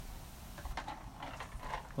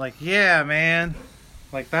like, yeah, man.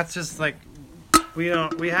 Like, that's just, like, we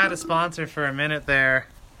had a sponsor for a minute there,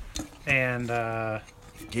 and,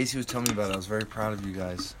 Casey was telling me about it. I was very proud of you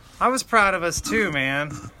guys. I was proud of us, too,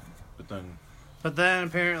 man. But then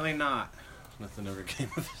apparently not. nothing ever came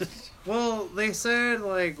of it. Well, they said,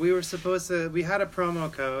 like, we had a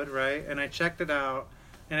promo code, right? And I checked it out,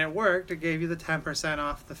 and it worked. It gave you the 10%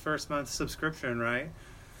 off the first month's subscription, right?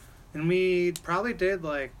 And we probably did,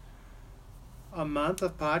 like, a month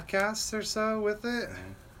of podcasts or so with it.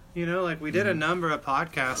 You know, like, we did a number of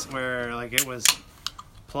podcasts where, like, it was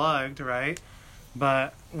plugged, right?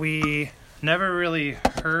 But we never really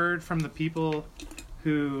heard from the people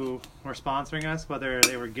who were sponsoring us, whether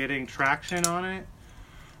they were getting traction on it.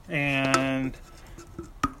 And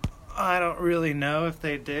I don't really know if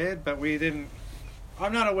they did, but we didn't.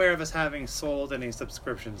 I'm not aware of us having sold any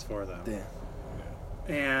subscriptions for them. Yeah.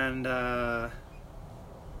 And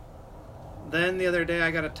then the other day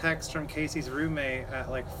I got a text from Casey's roommate at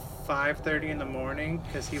like 5:30 in the morning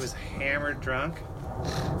because he was hammered drunk.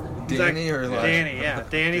 Danny or like... Danny, yeah.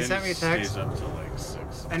 Danny sent me a text. Stays up till like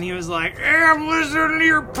 6. And he was like, hey, I'm listening to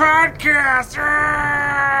your podcast.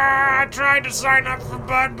 I tried to sign up for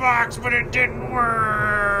Budbox, but it didn't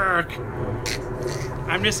work.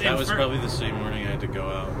 I'm just That was probably the same morning I had to go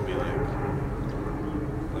out and be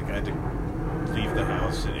like I had to leave the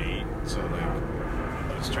house at 8, so like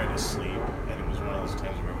I was trying to sleep, and it was one of those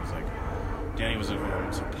times where it was like Danny was at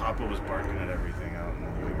home, so Papa was barking at everything out in the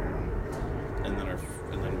living room, and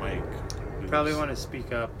then Mike. Probably want to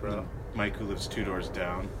speak up, bro. Mike, who lives 2 doors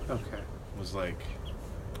down, Okay. was like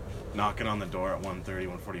knocking on the door at 1:30,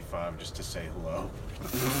 1:45 just to say hello.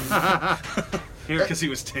 Because he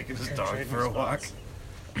was taking his dog for a walk.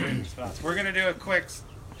 We're going to do a quick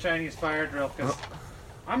Chinese fire drill because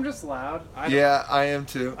I'm just loud. I am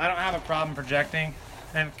too. I don't have a problem projecting.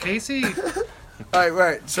 And Casey...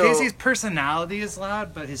 Right. So Casey's personality is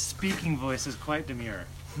loud, but his speaking voice is quite demure.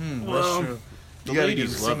 That's true. The You gotta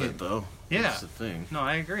ladies get love singing. it, though. Yeah. That's the thing. No,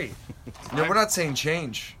 I agree. No, we're not saying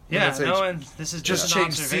change. We're Yeah, not saying no one... This is just just an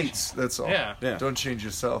change observation. seats. That's all. Yeah. Yeah. Don't change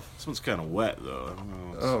yourself. This one's kind of wet, though. I don't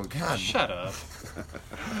know. Oh God. Shut up.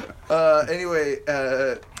 Anyway,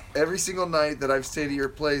 every single night that I've stayed at your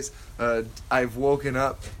place, I've woken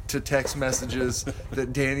up to text messages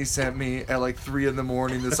that Danny sent me at like 3 in the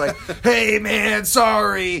morning. That's like, "Hey man,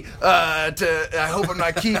 sorry. I hope I'm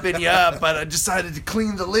not keeping you up, but I decided to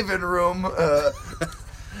clean the living room."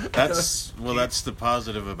 That's the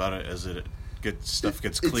positive about it, as stuff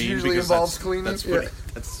gets cleaned. It usually because involves cleaning. That's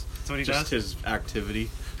That's what he just does? his activity.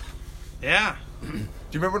 Yeah. Do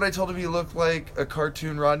you remember when I told him he looked like a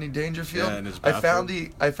cartoon Rodney Dangerfield? Yeah, in his I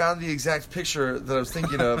bathroom. found the exact picture that I was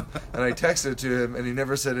thinking of, and I texted it to him, and he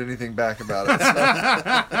never said anything back about it.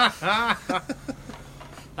 So.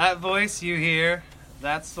 That voice you hear,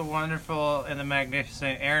 that's the wonderful and the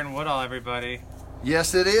magnificent Aaron Woodall, everybody.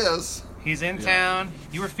 Yes, it is. He's in town.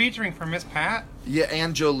 You were featuring for Miss Pat Yeah,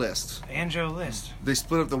 and Joe List. and Joe List. They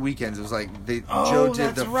split up the weekends. It was like Oh, Joe did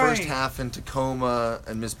that's the right. first half in Tacoma,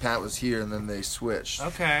 and Miss Pat was here, and then they switched.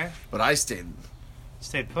 Okay. But I stayed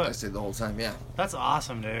Stayed put. the whole time. Yeah. That's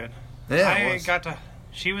awesome, dude. Yeah. it I was. got to...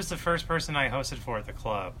 She was the first person I hosted for at the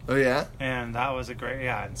club. Oh yeah. And that was a great...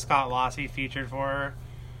 Yeah, and Scott Lossy featured for her.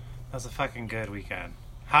 That was a fucking good weekend.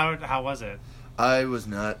 How was it? I was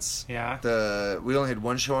nuts. Yeah? We only had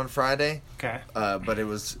one show on Friday. Okay. But it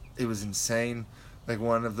was insane. Like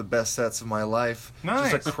one of the best sets of my life.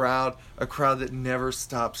 Nice. Just a crowd that never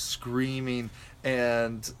stopped screaming,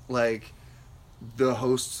 and like the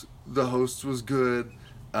host was good.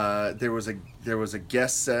 There was a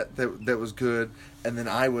guest set that was good, and then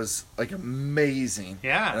I was like amazing.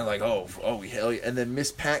 Yeah. And I'm like, oh hell yeah! And then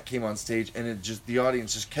Miss Pat came on stage, and the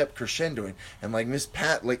audience just kept crescendoing, and like Miss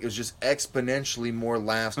Pat, like it was just exponentially more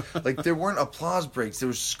laughs. Like there weren't applause breaks; there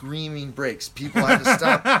was screaming breaks. People had to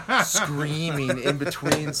stop screaming in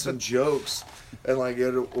between some jokes, and like you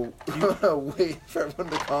had to wait for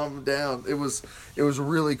everyone to calm down. It was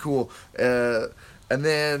really cool. And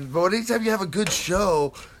then, but anytime you have a good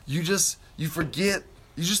show, you forget.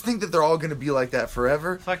 You just think that they're all going to be like that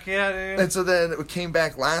forever. Fuck yeah, dude. And so then it came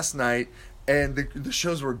back last night, and the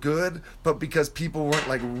shows were good, but because people weren't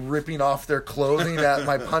like ripping off their clothing at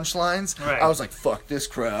my punchlines, Right. I was like, "Fuck this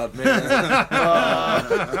crowd, man!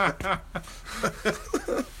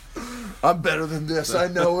 I'm better than this. I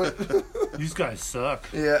know it." These guys suck.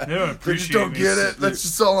 Yeah, They don't they appreciate just don't me. get it. That's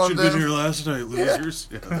just all on Should have been here them. last night, losers.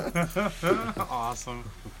 Yeah. Awesome.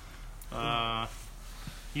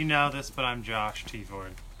 You know this, but I'm Josh T.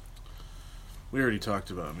 Ford. We already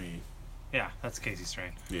talked about me. Yeah, that's Casey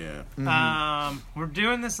Strain. Yeah. We're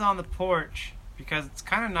doing this on the porch because it's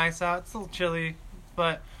kind of nice out. It's a little chilly.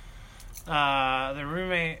 but the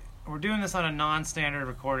roommate. We're doing this on a non-standard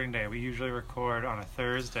recording day. We usually record on a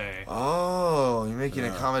Thursday. Oh, you're making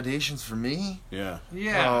accommodations for me? Yeah.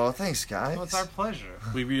 Yeah. Oh, thanks, guys. Well, it's our pleasure.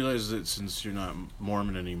 We realize that since you're not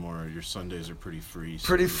Mormon anymore, your Sundays are pretty free. So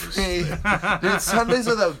Pretty we just- free. Dude, Sundays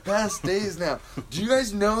are the best days now. Do you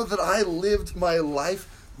guys know that I lived my life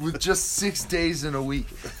with just 6 days in a week?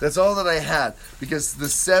 That's all that I had, because the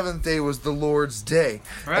 7th day was the Lord's day.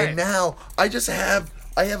 Right. And now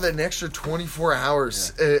I have an extra 24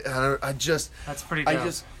 hours. That's pretty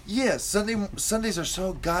dope. Sundays are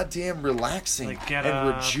so goddamn relaxing Like, get and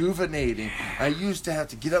up. rejuvenating. I used to have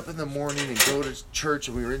to get up in the morning and go to church,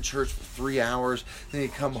 and we were in church for 3 hours. Then you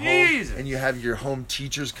come Jesus. home, and you have your home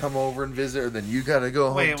teachers come over and visit, or then you gotta go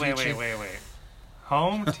home Wait. teaching.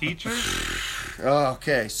 Home teacher?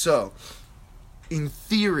 Okay, so in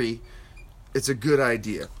theory, it's a good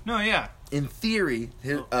idea. No, yeah. In theory,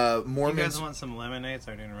 You guys Mormons. want some lemonade?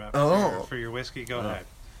 Sorry to interrupt. Oh. For your whiskey, go ahead.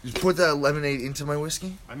 You put that lemonade into my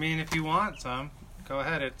whiskey? I mean, if you want some, go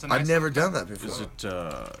ahead. It's a nice. I've never done that before.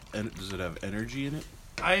 Does it have energy in it?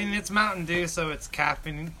 I mean, it's Mountain Dew, so it's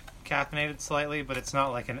caffeinated slightly, but it's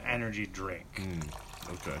not like an energy drink.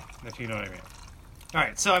 Okay. If you know what I mean. All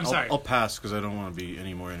right, so I'm sorry. I'll pass because I don't want to be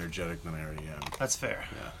any more energetic than I already am. That's fair.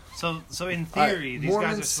 Yeah. So in theory, these guys are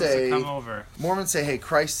Mormons supposed say- to come over. Mormons say, "Hey,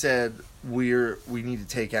 Christ said we need to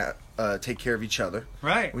take care of each other.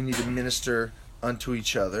 Right. We need to minister unto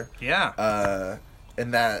each other. Yeah.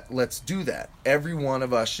 And that let's do that. Every one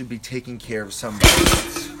of us should be taking care of somebody.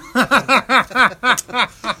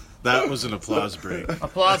 That was an applause break.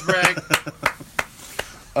 Applause break.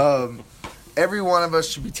 Every one of us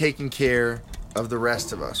should be taking care of the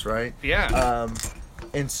rest of us, right? Yeah.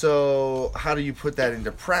 And so, how do you put that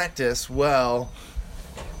into practice? Well,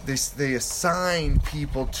 they assign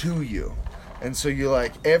people to you, and so you're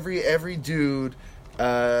like every dude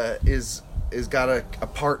is got a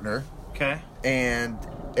partner, Okay. and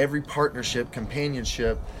every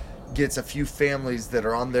companionship gets a few families that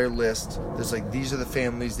are on their list. There's like, these are the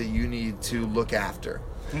families that you need to look after.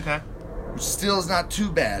 Okay. Which still is not too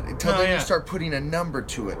bad until No, then yeah. you start putting a number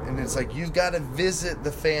to it, and it's like you've got to visit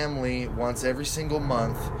the family once every single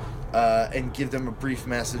month and give them a brief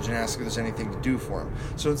message and ask if there's anything to do for them.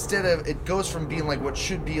 So instead of, it goes from being like what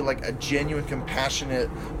should be like a genuine, compassionate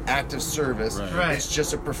act of service, Right. it's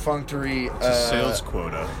just a perfunctory It's a sales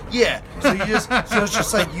quota. Yeah, so it's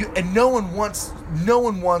just like you, and no one wants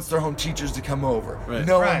their home teachers to come over. Right.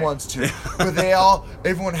 No Right. one wants to, but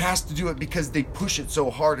everyone has to do it because they push it so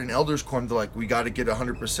hard. In Elders Quorum, they're like, we got to get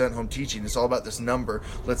 100% home teaching. It's all about this number.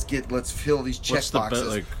 Let's fill these check What's the boxes.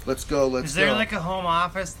 like- Let's go. Is there like a home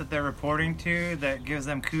office that they're reporting to that gives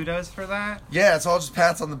them kudos for that? Yeah, it's all just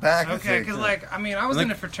pats on the back. I Okay, think. because I mean, I was Like-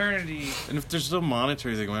 in a fraternity. And if there's no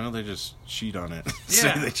monetary thing, why don't they just cheat on it? Say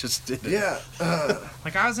Yeah. they just did it. Yeah.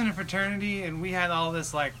 Like, I was in a fraternity, and we had all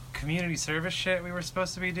this like community service shit we were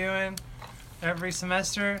supposed to be doing every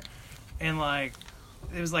semester, and like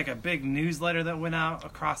it was like a big newsletter that went out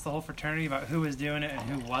across the whole fraternity about who was doing it and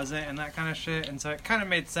who wasn't and that kind of shit. And so it kind of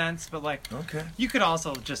made sense, but like Okay. you could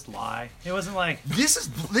also just lie. It wasn't like This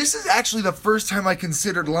is actually the first time I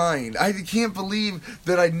considered lying. I can't believe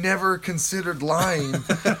that I never considered lying.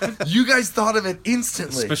 You guys thought of it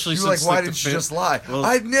instantly. Especially you were like, since, why like, didn't the you just lie? well,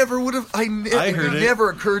 I never would have. I heard it it. never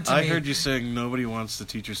occurred to me. I heard you saying nobody wants the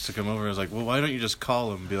teachers to come over. I was like, well, why don't you just call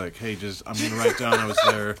them and be like, hey, I'm going to write down I was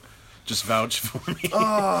there. Just vouch for me.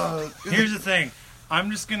 here's the thing. I'm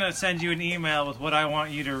just gonna send you an email with what I want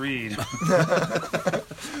you to read.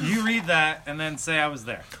 You read that and then say I was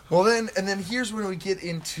there. Well, then here's when we get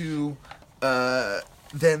into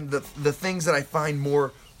then the things that I find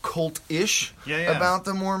more cult-ish Yeah. about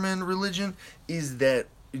the Mormon religion is that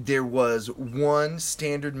there was one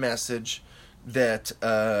standard message that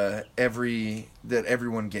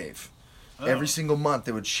everyone gave. Oh. Every single month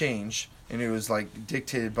it would change, and it was like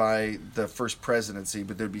dictated by the first presidency,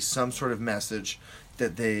 but there'd be some sort of message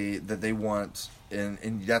that they want, and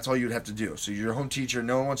that's all you'd have to do. So you're a home teacher,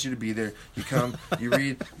 no one wants you to be there. You come, you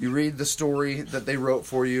read the story that they wrote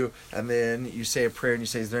for you, and then you say a prayer and you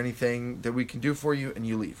say, is there anything that we can do for you? And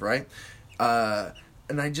you leave, right? And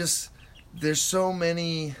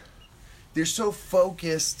they're so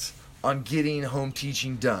focused on getting home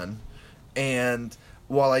teaching done, and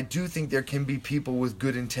while I do think there can be people with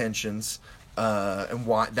good intentions, and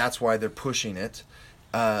that's why they're pushing it,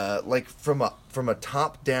 like from a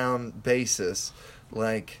top down basis,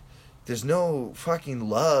 like there's no fucking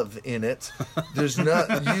love in it. There's not,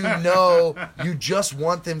 you just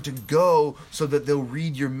want them to go so that they'll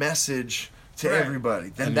read your message to Right. everybody.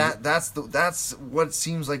 Then that's what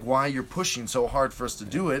seems like why you're pushing so hard for us to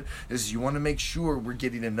do it, is you want to make sure we're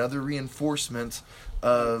getting another reinforcement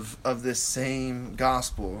of this same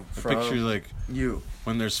gospel from Picture like you.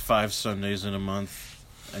 when there's 5 Sundays in a month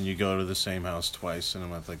and you go to the same house twice in a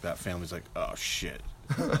month, like that family's like, oh shit.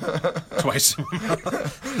 Twice a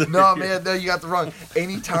month. No, man, no, you got the wrong.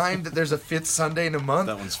 Anytime that there's a 5th Sunday in a month,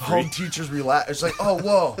 That one's free. home teachers relax. It's like, oh,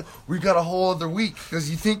 whoa, we've got a whole other week.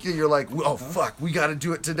 Because you think that you're like, oh, fuck, we got to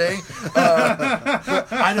do it today.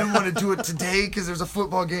 But I didn't want to do it today because there's a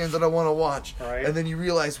football game that I want to watch. Right. And then you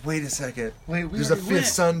realize, wait a second. Wait, we there's a already 5th went.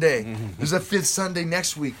 Sunday. There's a 5th Sunday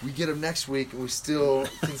next week. We get them next week, and we still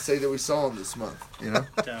can say that we saw them this month. You know?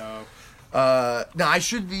 Dope. Now, I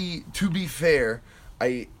should be, to be fair,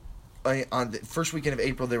 I on the first weekend of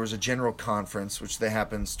April, there was a general conference, which that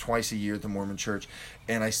happens twice a year at the Mormon Church,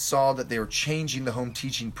 and I saw that they were changing the home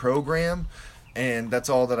teaching program, and that's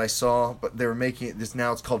all that I saw. But they were making it this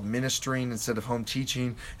now. It's called ministering instead of home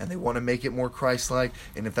teaching, and they want to make it more Christ-like.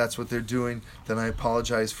 And if that's what they're doing, then I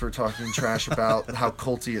apologize for talking trash about how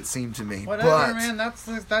culty it seemed to me. Whatever, but man.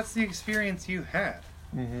 That's the experience you had.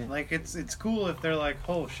 Like it's cool if they're like,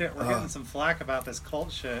 oh shit, we're getting some flack about this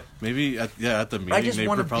cult shit. Maybe at the I meeting just they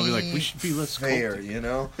want were to probably be like, we should be less fair, culty. you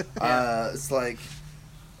know. It's like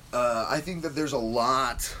I think that there's a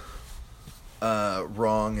lot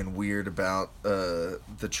wrong and weird about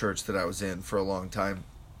the church that I was in for a long time,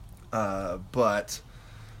 but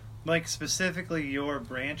Like specifically your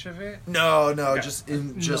branch of it. no, Okay. just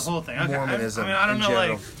in The just whole thing. Okay. Mormonism. I mean, I don't in know, general.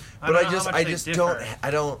 like, but don't know how much I they just differ.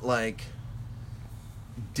 don't like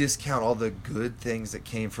discount all the good things that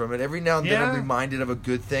came from it. Every now and then I'm Yeah. reminded of a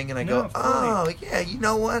good thing, and I No, go, fully. "Oh, yeah, you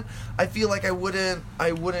know what? I feel like I wouldn't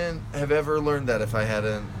have ever learned that if I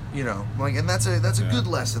hadn't, you know, like." And that's a Yeah. good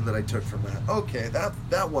lesson that I took from that. Okay,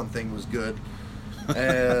 that one thing was good,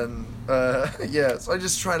 and yeah. So I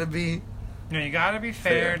just try to be You know, you gotta be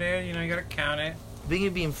fair, Fair. dude. You know, you gotta count it.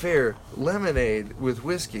 being fair. Lemonade with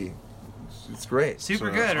whiskey, it's great. Super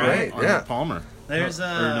So, good, right? right? Arnold Yeah. Palmer. There's Or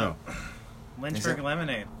no, Lynchburg Is it?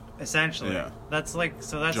 lemonade, essentially. Yeah. That's like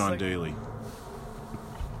so. That's John like, Daly.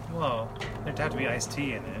 Well, there'd have to be iced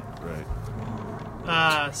tea in it.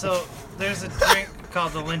 Right. So there's a drink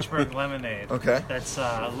called the Lynchburg lemonade. Okay. That's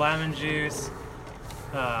lemon juice.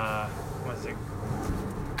 What is it?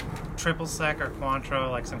 Triple sec or Cointreau,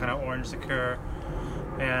 like some kind of orange liqueur,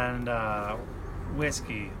 and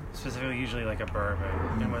whiskey, specifically usually like a bourbon.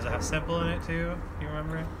 And does it have simple in it too? You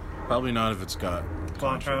remember it? Probably not if it's got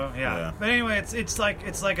Cointreau, yeah. But anyway, it's like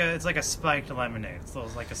a spiked lemonade. It's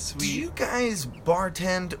like a sweet. Do you guys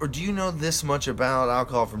bartend, or do you know this much about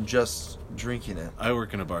alcohol from just drinking it? I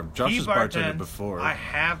work in a bar. Josh He has bartended bartends. before. I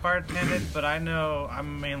have bartended, but I know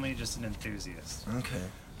I'm mainly just an enthusiast. Okay.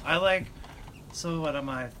 I like. So what am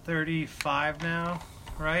I? 35 now,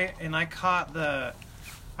 right? And I caught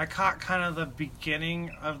kind of the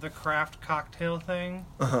beginning of the craft cocktail thing.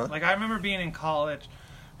 Uh-huh. Like I remember being in college,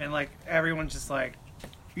 and like everyone's just like,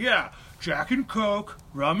 yeah, Jack and Coke,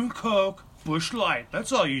 rum and Coke, Busch Light.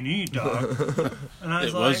 That's all you need, dog. And I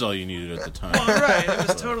was it like, was all you needed at the time. well, right.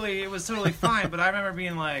 It was totally fine. But I remember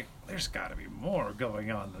being like, there's got to be more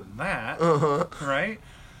going on than that, Uh-huh. right?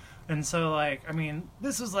 And so, like, I mean,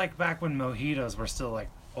 this was like back when mojitos were still like,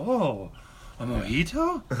 oh, a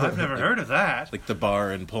mojito? I've never heard of that. Like the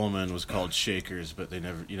bar in Pullman was called Shakers, but you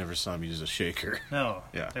never saw them use a shaker. No,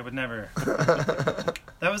 Yeah. they would never.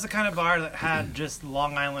 That was the kind of bar that had just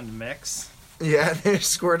Long Island mix. Yeah, they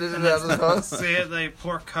squirted it out of the house. So they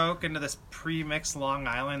pour Coke into this pre-mixed Long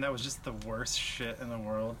Island that was just the worst shit in the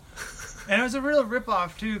world. And it was a real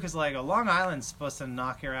rip-off, too, because, like, a Long Island's supposed to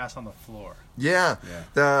knock your ass on the floor. Yeah.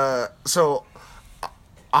 So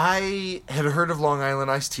I had heard of Long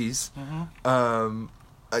Island iced teas. Mm-hmm.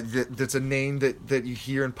 That's a name that you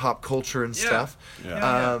hear in pop culture and Yeah. stuff.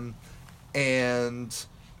 Yeah. And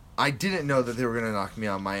I didn't know that they were going to knock me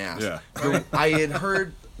on my ass. Yeah. I had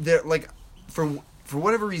heard that, like, for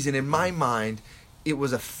whatever reason, in my mind, it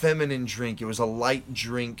was a feminine drink. It was a light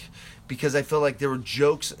drink because I feel like there were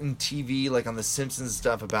jokes in TV, like on The Simpsons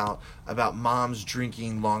stuff, about moms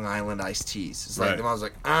drinking Long Island iced teas. It's like Right. the mom's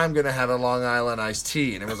like, I'm going to have a Long Island iced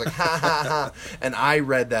tea. And it was like, ha, ha, ha. And I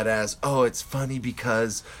read that as, oh, it's funny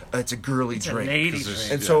because it's a girly It's drink. a lady 'Cause there's-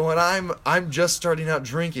 drink. And so when I'm just starting out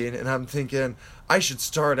drinking, and I'm thinking I should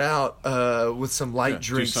start out with some light Yeah, do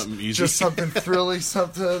drinks, something easy. just something frilly,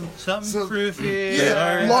 something Fruity.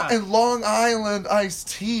 Yeah, Yeah. And Long Island iced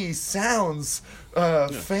tea sounds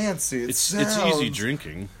fancy. It's easy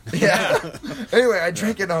drinking. Yeah. Anyway, I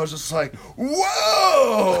drank it and I was just like,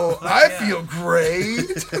 whoa! I Yeah. feel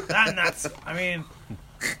great. And that's, I mean,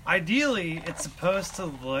 ideally, it's supposed to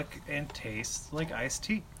look and taste like iced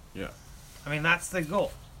tea. Yeah. I mean, that's the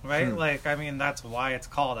goal, right? Hmm. Like, I mean, that's why it's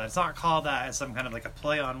called that. It's not called that as some kind of like a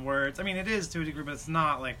play on words. I mean, it is to a degree, but it's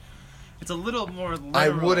not like. It's a little more literal. I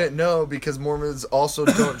wouldn't know because Mormons also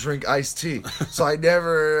don't drink iced tea, so I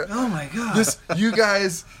never. Oh my god! You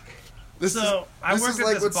guys. So, I this worked is at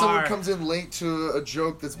like this when someone bar. comes in late to a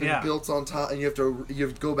joke that's been Yeah. built on top, and you have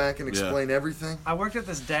to go back and explain everything. I worked at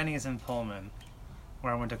this Denny's in Pullman,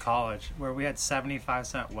 where I went to college, where we had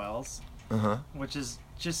 75-cent wells, which is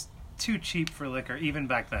just too cheap for liquor, even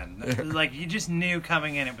back then. Like, you just knew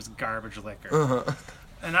coming in it was garbage liquor.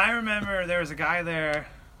 And I remember there was a guy there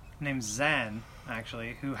named Zen,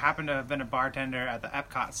 actually, who happened to have been a bartender at the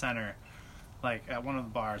Epcot Center, like at one of the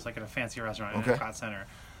bars, like at a fancy restaurant in Epcot Center.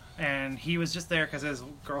 And he was just there because his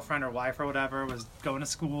girlfriend or wife or whatever was going to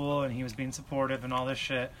school, and he was being supportive and all this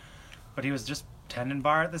shit. But he was just tending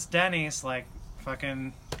bar at this Denny's, like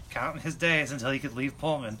fucking counting his days until he could leave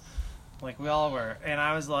Pullman, like we all were. And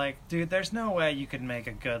I was like, dude, there's no way you could make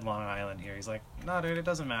a good Long Island here. He's like, no, dude, it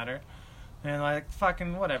doesn't matter. And like,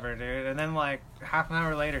 fucking whatever, dude. And then like half an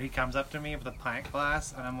hour later, he comes up to me with a pint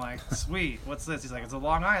glass, and I'm like, sweet, what's this? He's like, it's a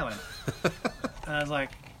Long Island. And I was like,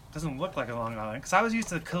 doesn't look like a Long Island, because I was used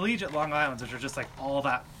to collegiate Long Islands, which are just like all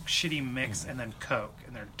that shitty mix and then Coke,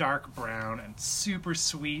 and they're dark brown and super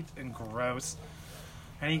sweet and gross.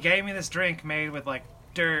 And he gave me this drink made with like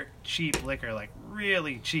dirt cheap liquor, like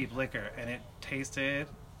really cheap liquor, and it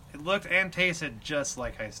looked and tasted just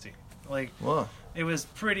like iced tea. Like, Whoa. it was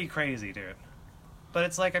pretty crazy, dude. But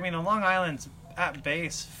it's like, I mean, a Long Island's at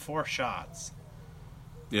base 4 shots.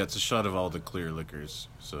 Yeah, it's a shot of all the clear liquors.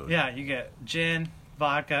 So Yeah, you get gin,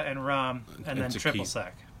 vodka, and rum, and then tequila. triple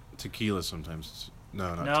sec. Tequila sometimes.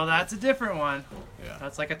 No, not No, that's a different one. Yeah.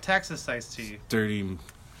 That's like a Texas iced tea. dirty. And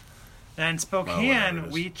Well, Spokane, whatever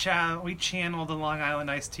it we channeled the Long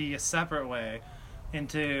Island iced tea a separate way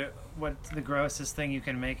into what the grossest thing you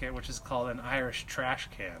can make it, which is called an Irish trash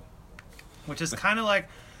can. Which is kind of like...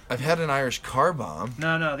 I've had an Irish car bomb.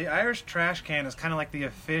 No, the Irish trash can is kind of like the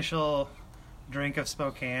official drink of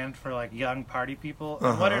Spokane for like young party people.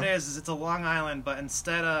 And what it is it's a Long Island, but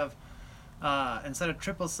instead of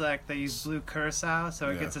triple sec, they use blue curacao, so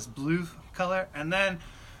it gets this blue color. And then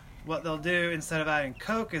what they'll do instead of adding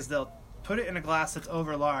Coke is they'll put it in a glass that's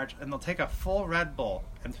over large, and they'll take a full Red Bull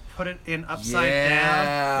and put it in upside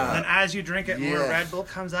down. And then as you drink it, more Red Bull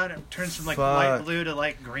comes out, and it turns from like light blue to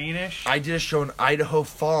like greenish. I did a show in Idaho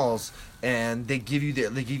Falls, and they give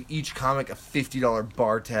each comic a $50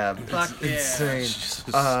 bar tab. Fuck It's yeah.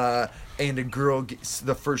 insane. And a girl gets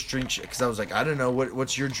the first drink, because I was like, I don't know,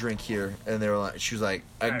 what's your drink here? And they were like, she was like,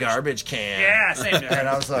 a garbage can. Yeah, same difference. And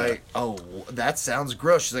I was like, oh, that sounds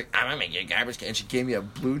gross. She's like, I'm gonna make you a garbage can. And she gave me a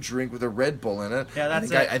blue drink with a Red Bull in it. Yeah,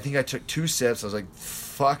 that's I think I took 2 sips. I was like,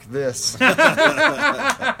 fuck this.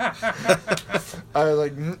 I was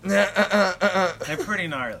like, They're pretty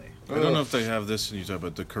gnarly. I don't know if they have this in Utah,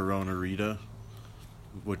 but the Corona Rita,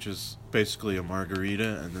 which is basically a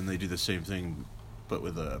margarita, and then they do the same thing, but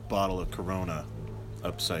with a bottle of Corona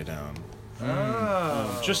upside down.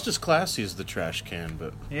 Oh. Just as classy as the trash can,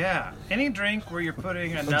 but Yeah. Any drink where you're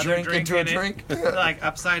putting another drink drink into a in drink? it, like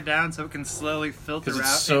upside down, so it can slowly filter because out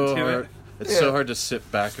it's so into hard. it. It's so hard to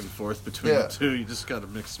sit back and forth between Yeah. the two. You just got to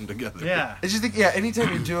mix them together. Yeah. It's just anytime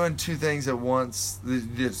you're doing 2 things at once,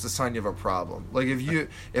 it's a sign you have a problem. Like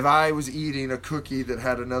if I was eating a cookie that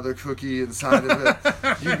had another cookie inside of it,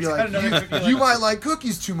 you'd be like, another cookie you like- might like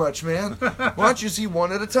cookies too much, man. Why don't you see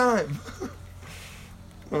one at a time?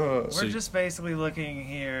 We're just basically looking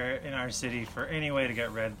here in our city for any way to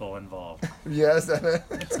get Red Bull involved. Yes.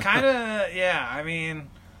 It's kind of, yeah, I mean,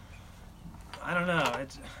 I don't know.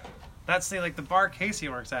 That's like the bar Casey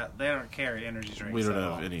works at, they don't carry energy drinks. We don't at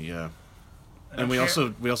have all. any. Yeah, They and we don't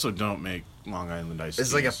also don't make Long Island iced It's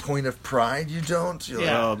teas. like a point of pride. You don't. You're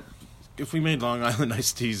Yeah. like, If we made Long Island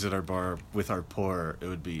iced teas at our bar with our pour, it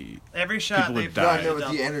would be Every shot People would they've die. no, got I know a with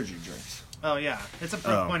double. the energy drinks. Oh, yeah. It's a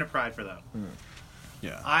point of pride for them.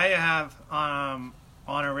 yeah. I have, on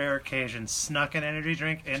a rare occasion, snuck an energy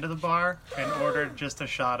drink into the bar and ordered just a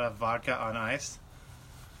shot of vodka on ice.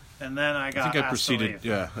 And then I got I think I asked to proceeded. leave.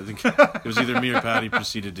 Yeah, I think it was either me or Patty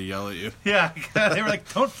proceeded to yell at you. Yeah, they were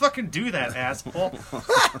like, don't fucking do that, asshole.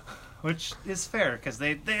 Which is fair, because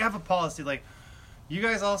they have a policy, like, you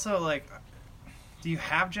guys also, like, do you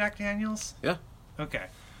have Jack Daniels? Yeah. Okay.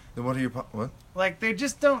 Then what are your what? Like, they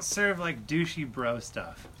just don't serve, like, douchey bro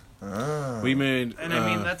stuff. Ah. We made. And I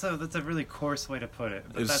mean, that's a really coarse way to put it,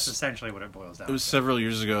 but It's- that's essentially what it boils down It was to. several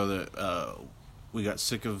years ago that we got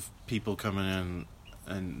sick of people coming in,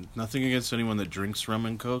 and nothing against anyone that drinks rum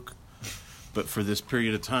and Coke, But for this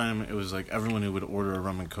period of time, it was like everyone who would order a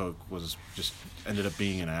rum and coke was just ended up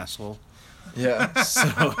being an asshole. Yeah.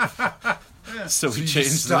 So we you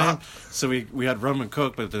changed the name. stopped. So we had rum and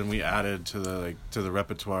coke, but then we added to the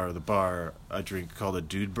repertoire of the bar a drink called a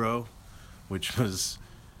Dude Bro, which was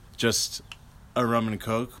just a rum and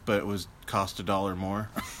coke, but it was cost $1 more.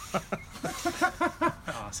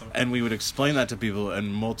 Awesome. And we would explain that to people,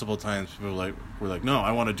 and multiple times people were like, "No,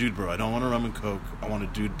 I want a Dude Bro. I don't want a rum and coke. I want a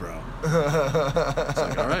Dude Bro." It's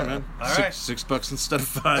like, all right, man. All right. $6 instead of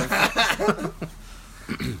 $5.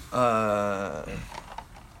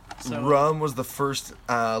 So- Rum was the first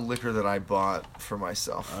liquor that I bought for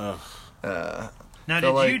myself. Ugh. Now,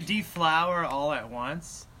 feel did you like- deflower all at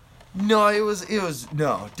once? No, it was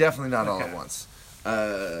no, definitely not all Okay. at once.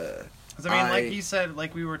 'Cause, I mean, like you said,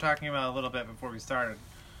 like we were talking about a little bit before we started,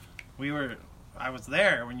 I was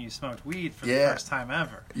there when you smoked weed for the Yeah. first time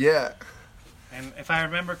ever. Yeah. And if I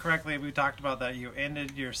remember correctly, we talked about that you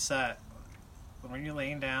ended your set. Were you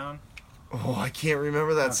laying down? Oh, I can't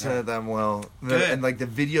remember that Okay. set that well. Good. And like the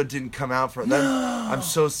video didn't come out for that. I'm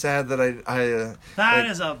so sad that I That like,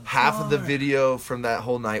 is a half of the bummer. video from that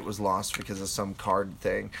whole night was lost because of some card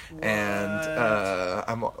thing. And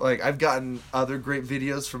I'm like, I've gotten other great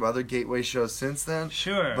videos from other Gateway shows since then.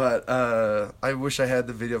 Sure. But I wish I had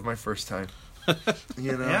the video of my first time.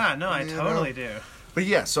 You know? Yeah, no, I You totally know? do. But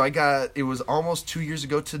yeah, so it was almost 2 years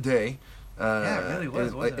ago today. Yeah, it really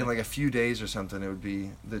was, wasn't in it? like a few days or something, it would be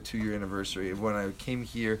the 2-year anniversary of when I came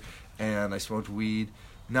here and I smoked weed.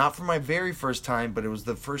 Not for my very first time, but it was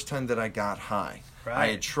the first time that I got high. I Right.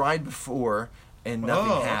 had tried before and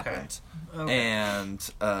nothing Oh, okay. happened. Okay.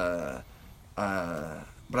 And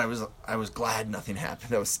but I was glad nothing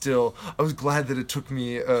happened. I was glad that it took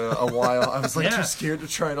me a while. I was like Yeah. too scared to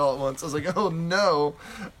try it all at once. I was like, oh no.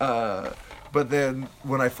 But then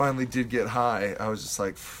when I finally did get high, I was just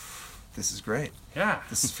like, this is great. Yeah.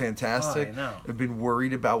 This is fantastic. Oh, I know. I've been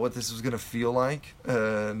worried about what this was going to feel like,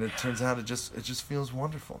 and it turns out it just feels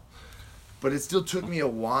wonderful. But it still took me a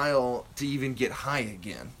while to even get high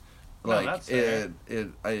again. No, Like that's fair.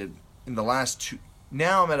 in the last 2.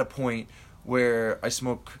 Now I'm at a point where I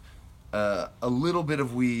smoke a little bit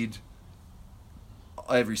of weed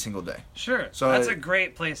every single day. Sure. So That's I- a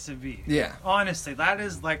great place to be. Yeah. Honestly, that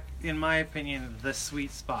is, like, in my opinion, the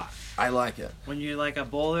sweet spot. I like it. When you like a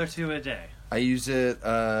bowl or two a day. I use it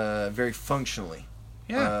very functionally.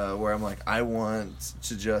 Yeah. Where I'm like, I want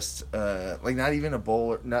to just like not even a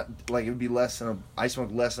bowl, not like it would be less than I smoke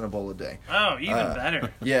less than a bowl a day. Oh, even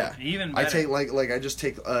better. Yeah, Even I better. take I just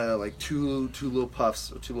take like two little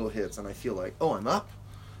puffs or 2 little hits, and I feel like, oh, I'm up.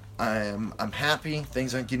 I'm happy.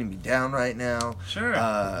 Things aren't getting me down right now. Sure.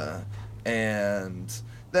 And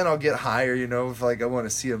then I'll get higher, you know, if like I want to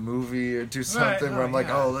see a movie or do something Right. where I'm like,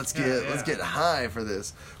 Yeah. oh, let's Yeah. get high for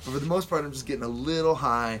this. But for the most part, I'm just getting a little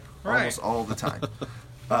high Right. almost all the time.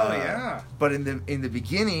 Oh, yeah. But in the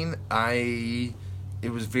beginning, it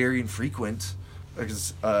was very infrequent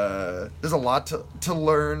because there's a lot to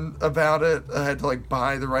learn about it. I had to like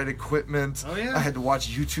buy the right equipment. Oh, yeah? I had to watch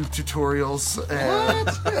YouTube tutorials, and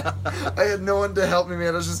I had no one to help me, man.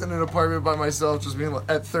 I was just in an apartment by myself, just being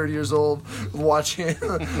at 30 years old, watching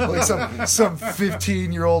like some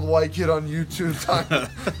 15-year-old white kid on YouTube talking.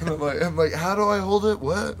 And I'm like, how do I hold it?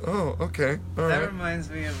 What? Oh, okay. All That right. reminds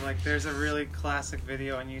me of, like, there's a really classic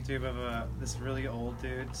video on YouTube of this really old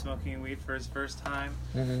dude smoking weed for his first time.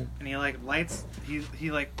 Mhm. And he, like,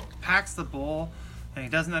 he like, packs the bowl, and he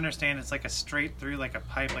doesn't understand it's, like, a straight through, like, a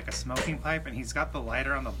pipe, like a smoking pipe, and he's got the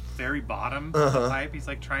lighter on the very bottom of the Uh-huh. pipe. He's,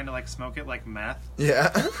 like, trying to, like, smoke it like meth. Yeah.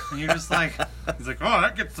 And you're just like, he's like, oh,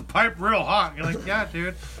 that gets the pipe real hot. You're like, yeah,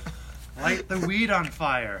 dude. Light the weed on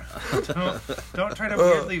fire. Don't try to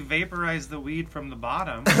weirdly vaporize the weed from the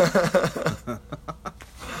bottom. It's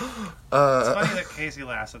funny that Casey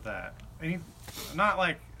laughs at that. And he's not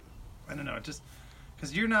like, I don't know, just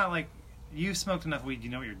because you're not like, you smoked enough weed, you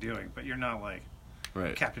know what you're doing, but you're not like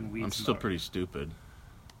Right. Captain Weed I'm still Smoker. pretty stupid.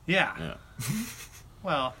 Yeah. Yeah.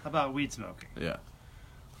 Well, about weed smoking. Yeah.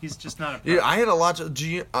 He's just not a pro. Dude, I had a lot of.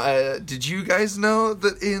 Did you guys know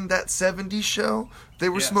that in that '70s show they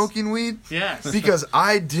were Yes. smoking weed? Yes. Because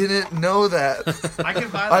I didn't know that. I can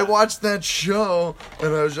buy that. I watched that show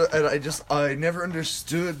and I never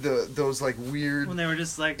understood those like weird when they were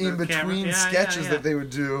just like the in between camera- yeah, sketches yeah. that they would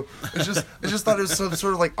do. I just thought it was some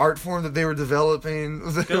sort of like art form that they were developing.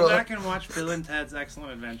 They Go were back like, and watch Bill and Ted's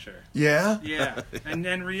Excellent Adventure. yeah. Yeah, and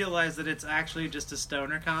then realize that it's actually just a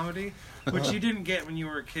stoner comedy, which you didn't get when you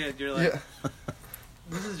were a kid. You're like, Yeah.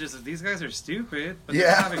 this is just, these guys are stupid, but Yeah.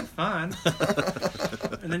 they're having fun.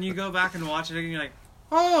 And then you go back and watch it again, and you're like,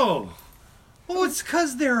 oh, it's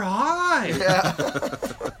because they're high. Yeah.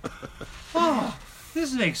 Oh,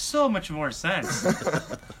 this makes so much more sense.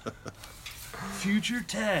 Future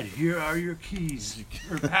Ted, here are your keys.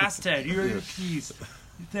 Or past Ted, here are your keys.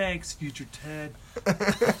 Thanks, Future Ted.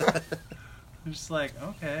 I'm just like,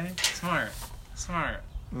 okay, smart.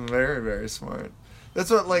 Very, very smart. That's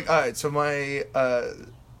what, like, all right, so my,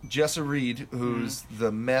 Jessa Reed, who's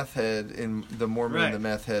the meth head in the Mormon and the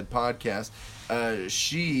Meth Head podcast,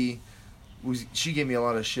 she gave me a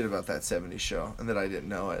lot of shit about that 70s show and that I didn't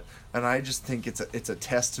know it. And I just think it's a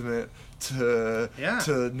testament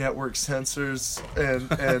to network censors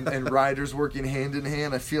and writers working hand in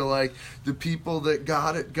hand. I feel like the people that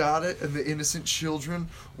got it, and the innocent children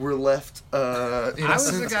were left innocent. I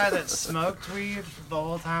was the guy that smoked weed the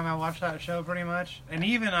whole time I watched that show, pretty much. And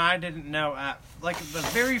even I didn't know, like, the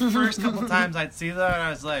very first couple times I'd see that, I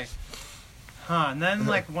was like, huh. And then,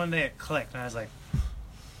 like, one day it clicked, and I was like,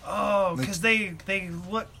 oh, because they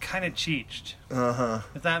look kind of cheeched.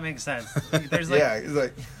 If that makes sense. Like, there's like, yeah, it's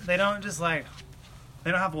like they don't just like, they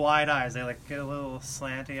don't have wide eyes. They like get a little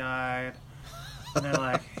slanty eyed, and they're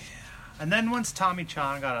like, and then once Tommy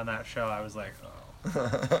Chong got on that show, I was like,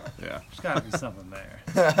 oh, Yeah. there's got to be something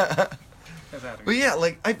there. But yeah,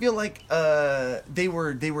 like I feel like they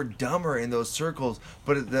were dumber in those circles,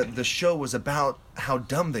 but the show was about how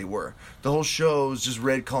dumb they were. The whole show was just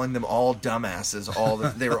Red calling them all dumbasses.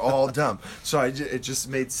 They were all dumb. So it just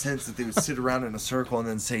made sense that they would sit around in a circle and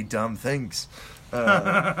then say dumb things.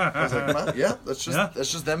 I was like, well, yeah, that's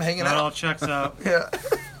just them hanging That out. all checks out. Yeah.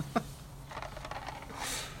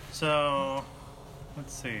 So,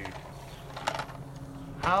 let's see.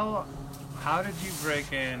 How did you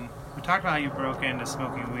break in? We talked about how you broke into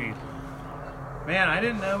smoking weed. Man, I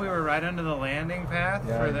didn't know we were right under the landing path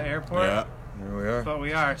for the airport. Yeah. Here we are. But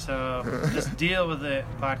we are, so just deal with it,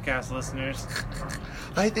 podcast listeners.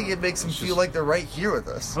 I think it makes them feel like they're right here with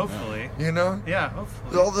us. Hopefully. You know? Yeah,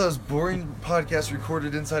 hopefully. All those boring podcasts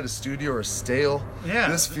recorded inside a studio are stale. Yeah.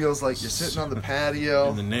 This feels like you're sitting on the patio.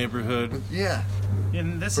 In the neighborhood. Yeah.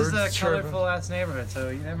 And this is a Birds chirping. colorful ass neighborhood, so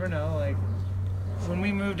you never know. Like, when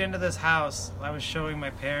we moved into this house, I was showing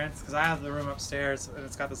my parents, because I have the room upstairs, and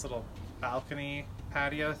it's got this little balcony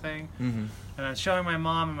patio thing. Mm-hmm. And I was showing my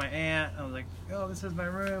mom and my aunt. I was like, oh, this is my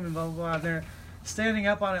room, and blah, blah, blah. And they're standing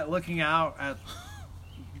up on it, looking out at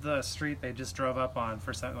the street they just drove up on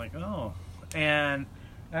for something, like, oh. And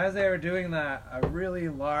as they were doing that, a really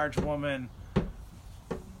large woman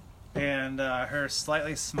and her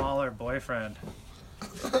slightly smaller boyfriend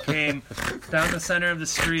came down the center of the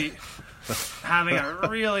street having a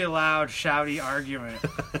really loud, shouty argument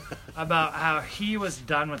about how he was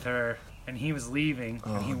done with her and he was leaving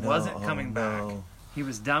and he wasn't coming back. He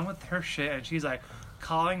was done with her shit, and she's like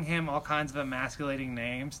calling him all kinds of emasculating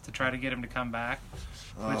names to try to get him to come back.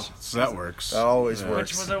 So that works. That always Yeah.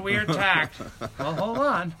 works. Which was a weird tact. Well, hold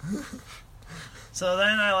on. So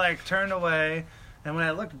then I like turned away, and when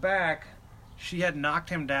I looked back, she had knocked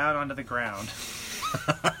him down onto the ground.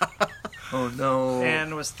 Oh no.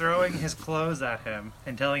 And was throwing his clothes at him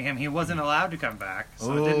and telling him he wasn't allowed to come back.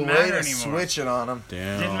 So it didn't way matter to anymore. switch it on him.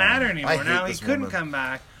 Damn. Didn't matter I anymore. hate Now he this couldn't woman. come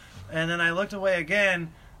back. And then I looked away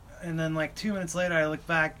again, and then like 2 minutes later I looked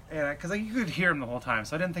back, because like, you could hear him the whole time,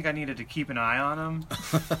 so I didn't think I needed to keep an eye on him.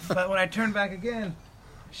 But when I turned back again,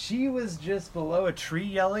 she was just below a tree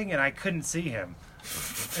yelling, and I couldn't see him.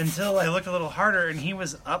 Until I looked a little harder, and he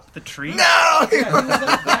was up the tree. No! Yeah, he was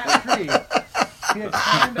up that tree. He had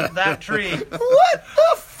climbed up that tree, What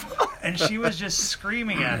the fuck? and she was just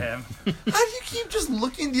screaming at him. How do you keep just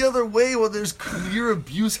looking the other way while there's clear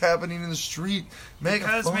abuse happening in the street? Make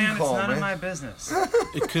Because, a phone man, call, it's none man. of my business.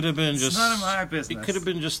 It could have been just none of my business. It could have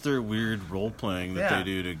been just their weird role playing that Yeah. they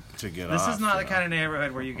do to get This off. is not you the know? kind of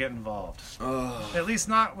neighborhood where you get involved. Oh, At least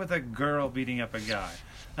not with a girl beating up a guy.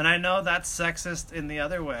 And I know that's sexist in the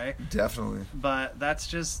other way, definitely. but that's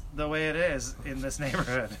just the way it is in this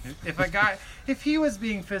neighborhood. If he was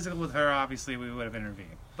being physical with her, obviously we would have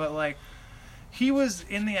intervened. But like, he was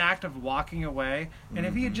in the act of walking away, and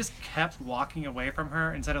if he had just kept walking away from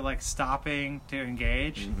her instead of like stopping to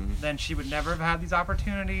engage, then she would never have had these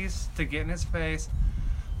opportunities to get in his face.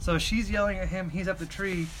 So she's yelling at him, he's up the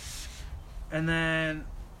tree, and then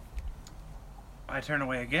I turn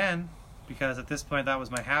away again, because at this point that was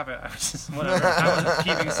my habit. I was just whatever. I was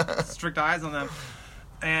keeping strict eyes on them.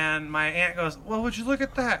 And my aunt goes, well, would you look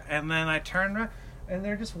at that? And then I turned around, and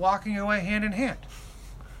they're just walking away hand in hand.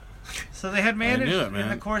 So they had managed knew it, in man.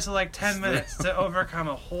 the course of like 10 minutes to overcome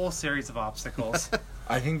a whole series of obstacles.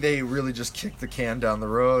 I think they really just kicked the can down the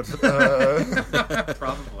road.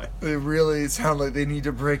 Probably. They really sound like they need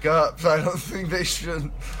to break up. I don't think they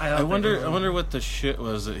should. I wonder what the shit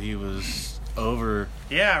was that he was over.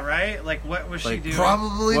 Yeah, right? Like, what was she Like, doing?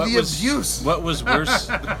 Probably What the was- abuse. What was worse?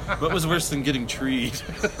 What was worse than getting treed?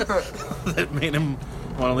 That made him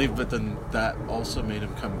want to leave, but then that also made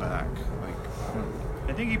him come back. Like,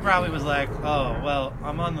 I think he probably was like, oh, well,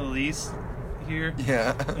 I'm on the lease here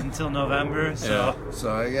Yeah. until November, so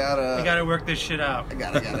So I gotta. we gotta work this shit out. I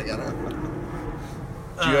gotta.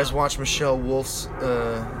 Do you guys watch Michelle Wolf's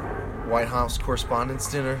White House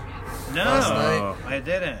Correspondents' Dinner? No, last night? I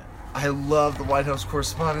didn't. I love the White House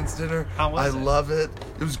Correspondents' Dinner. How was I it? love it.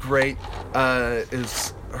 It was great. It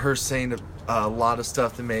was her saying a lot of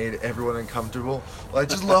stuff that made everyone uncomfortable. I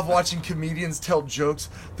just love watching comedians tell jokes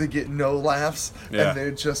that get no laughs, Yeah. and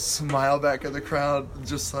they just smile back at the crowd,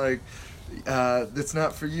 just like, it's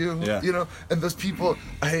not for you, Yeah. you know. And those people,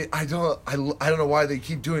 I don't know why they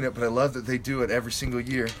keep doing it, but I love that they do it every single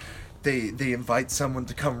year. They invite someone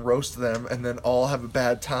to come roast them, and then all have a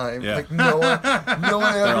bad time. Yeah. Like no one all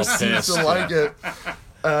ever seems pissed, to like it.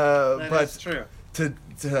 That But is true.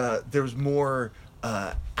 there was more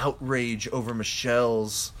outrage over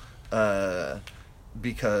Michelle's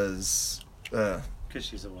because Because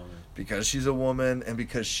she's a woman. she's a woman and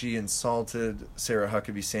because she insulted Sarah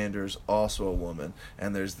Huckabee Sanders, also a woman.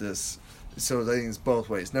 And there's this. So I think it's both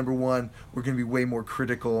ways. Number one, we're going to be way more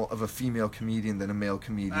critical of a female comedian than a male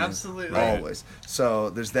comedian. Absolutely. Always. So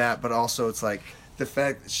there's that, but also it's like the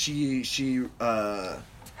fact that she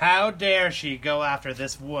How dare she go after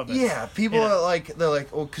this woman? yeah, people Yeah. are like, they're like,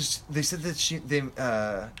 oh, because they said that they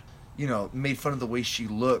made fun of the way she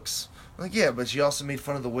looks. I'm like, yeah, but she also made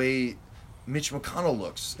fun of the way Mitch McConnell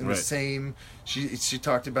looks in Right. the same. She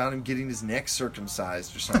talked about him getting his neck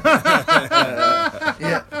circumcised or something.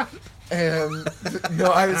 Yeah, and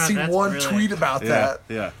no, I haven't seen That's one brilliant. tweet about yeah, that.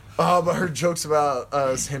 yeah. Oh, but her jokes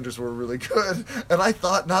about Sanders were really good, and I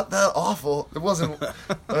thought not that awful. It wasn't.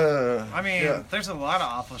 I mean, yeah. there's a lot of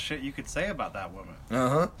awful shit you could say about that woman.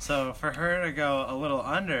 Uh-huh. So for her to go a little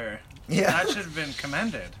under, Yeah. that should have been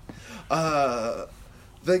commended. The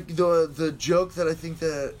joke that I think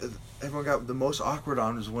that everyone got the most awkward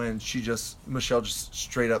on was when Michelle just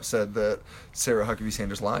straight up said that Sarah Huckabee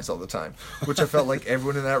Sanders lies all the time, which I felt like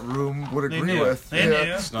everyone in that room would They agree knew. with. They yeah.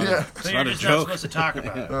 knew. It's not, Yeah. it's So not you're a just not joke. supposed to talk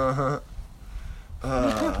about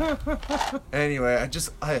it. Anyway,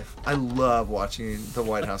 I love watching the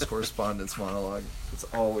White House Correspondents' monologue. It's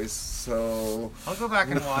always so. I'll go back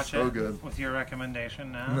and watch So it good. with your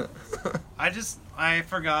recommendation now. I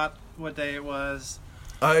forgot what day it was.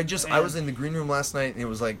 I was in the green room last night and it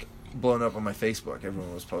was like blown up on my Facebook.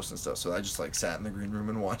 Everyone was posting stuff, so I just like sat in the green room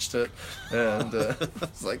and watched it, and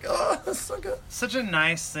it's like, oh, that's so good. Such a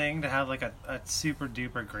nice thing to have like a super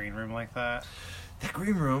duper green room like that. That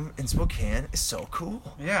green room in Spokane is so cool.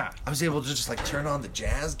 Yeah. I was able to just like turn on the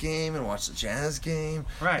Jazz game and watch the Jazz game.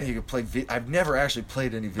 Right. And you could play. I've never actually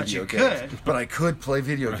played any But video you games, could. but I could play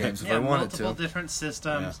video games if Yeah, I wanted multiple to. different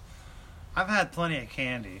systems. I've had plenty of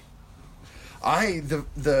candy.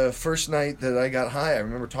 The first night that I got high, I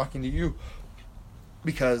remember talking to you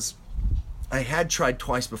because I had tried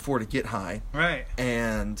twice before to get high, Right.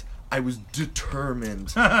 and I was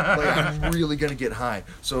determined, like I'm really gonna get high.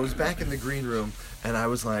 So I was back in the green room, and I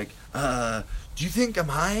was like, "Do you think I'm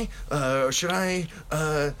high? Should I?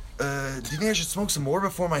 Do you think I should smoke some more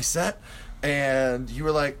before my set?" And you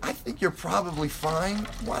were like, "I think you're probably fine.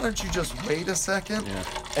 Why don't you just wait a second?" Yeah.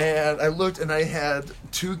 And I looked, and I had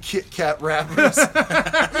 2 Kit Kat wrappers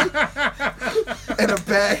and a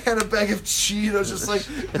bag of Cheetos, just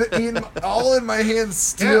like all in my hands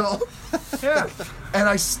still. Yeah. And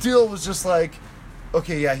I still was just like,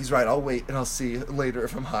 okay, yeah, he's right. I'll wait and I'll see later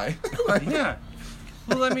if I'm high. Like, Yeah.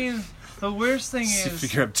 Well, I mean, the worst thing See is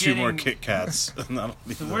if you grab 2 more getting- Kit Kats. And that'll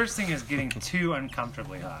be The worst thing is getting too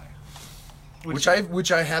uncomfortably high. which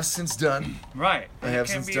I have since done. Right. I And have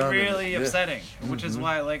it can since be done it, really yeah. upsetting, which is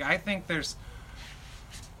why, like, I think there's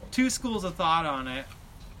 2 schools of thought on it,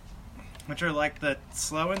 which are like the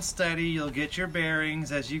slow and steady, you'll get your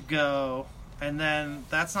bearings as you go, and then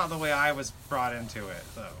that's not the way I was brought into it,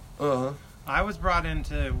 though. Uh-huh. I was brought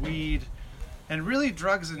into weed and really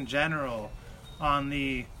drugs in general on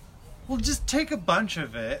the, well, just take a bunch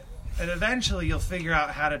of it, and eventually you'll figure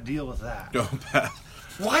out how to deal with that. Go past,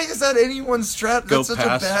 Why is that anyone's strategy? Go That's such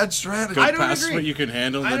past- a bad strategy. go I don't past agree. what you can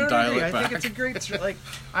handle, I then don't dial agree. it I back. think it's a great, like,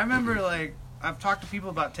 I remember, like, I've talked to people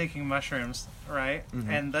about taking mushrooms, right?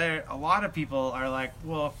 And a lot of people are like,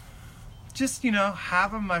 well, just,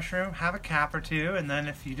 have a mushroom, have a cap or 2, and then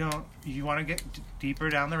if you want to get deeper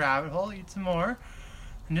down the rabbit hole, eat some more,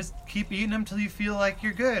 and just keep eating them till you feel like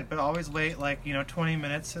you're good, but always wait, 20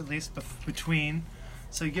 minutes at least between,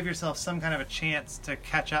 so you give yourself some kind of a chance to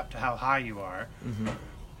catch up to how high you are.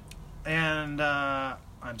 And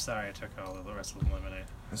I'm sorry I took all of the rest of the lemonade.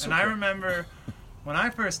 It's And okay. I remember when I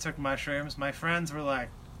first took mushrooms, my friends were like,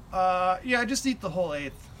 yeah, just eat the whole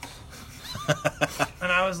eighth.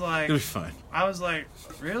 And I was like, It'll be fine.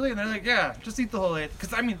 really? And they're like, yeah, just eat the whole eighth.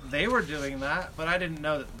 Because, I mean, they were doing that, but I didn't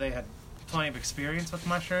know that they had plenty of experience with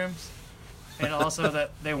mushrooms. And also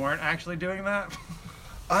that they weren't actually doing that.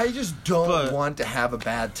 I just don't But- want to have a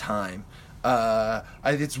bad time.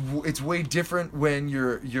 It's way different when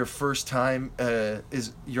your first time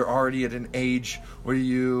is you're already at an age where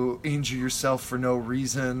you injure yourself for no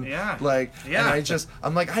reason. Yeah. And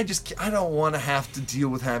I don't want to have to deal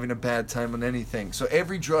with having a bad time on anything. So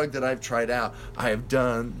every drug that I've tried out, I have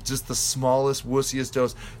done just the smallest, wussiest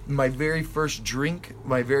dose. My very first drink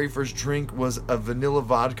was a vanilla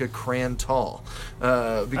vodka Crantal.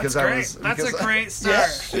 Because That's a great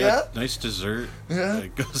start. Yeah. Nice dessert. Yeah.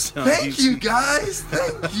 That goes down Thank easy. you, guys.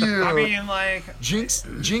 Thank you. I mean, like, Jinx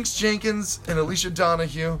Jenkins and Alicia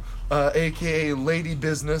Donahue, aka Lady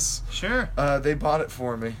Business. sure. They bought it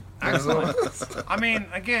for me. Excellent. I mean,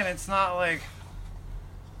 again, it's not like...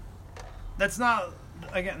 That's not,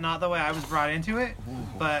 again, not the way I was brought into it.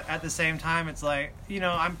 But at the same time, it's like,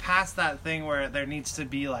 I'm past that thing where there needs to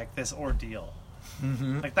be, like, this ordeal.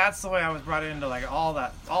 Mm-hmm. Like, that's the way I was brought into, like, all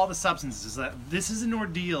the substances. That this is an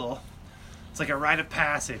ordeal. It's like a rite of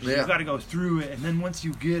passage. Yeah. You've got to go through it, and then once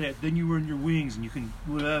you get it, then you earn your wings, and you can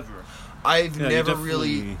whatever. I've Yeah, you never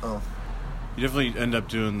definitely- really. Oh. You definitely end up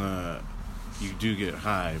doing you do get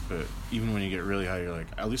high, but even when you get really high, you're like,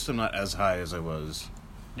 at least I'm not as high as I was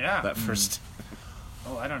Yeah. that first.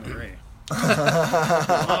 Oh, I don't agree.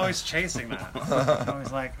 I'm always chasing that. I'm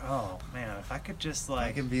always like, oh man, if I could just I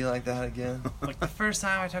like can be like that again. like the first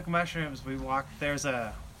time I took mushrooms, we walked. There's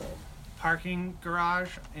a parking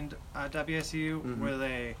garage in WSU where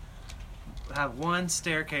they have one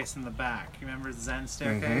staircase in the back. You remember the Zen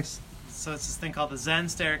staircase? So it's this thing called the Zen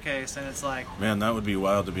staircase, and it's like, Man, that would be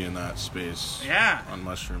wild to be in that space. yeah, On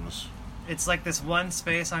mushrooms. it's like this one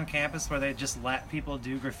space on campus where they just let people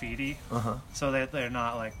do graffiti. Uh-huh. So that they're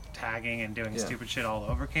not like tagging and doing Yeah. stupid shit all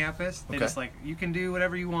over campus. They Okay. just like, you can do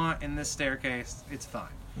whatever you want in this staircase. It's fine.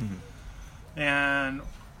 Mm-hmm. And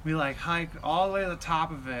we like hiked all the way to the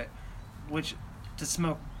top of it, which to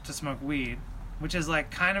smoke weed, which is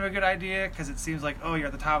like kind of a good idea because it seems like, oh, you're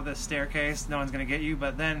at the top of this staircase, no one's gonna get you.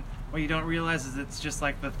 But then what you don't realize is it's just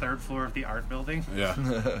like the third floor of the art building,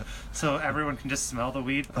 Yeah. so everyone can just smell the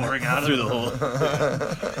weed pouring out Through of the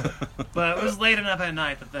it. hole. But it was late enough at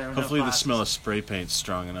night that there were Hopefully no the classes. smell of spray paint's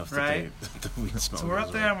strong enough that Right? the weed smell So we're goes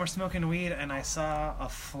up there away. and we're smoking weed, and I saw a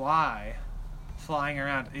fly flying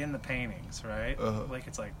around in the paintings, right? Uh-huh. Like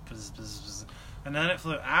it's like bzz, bzz, bzz. And then it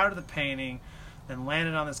flew out of the painting, then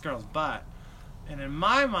landed on this girl's butt. And in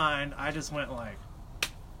my mind, I just went like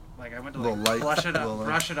I went to Little light, flush it little up, light.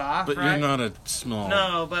 brush it off, But right? you're not a small.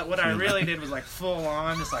 No, but what I really did was like full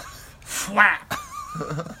on, just like whap,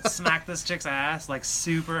 smack this chick's ass, like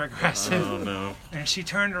super aggressive. Oh no. And she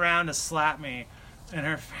turned around to slap me, and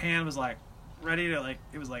her hand was like ready to like,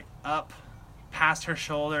 it was like up past her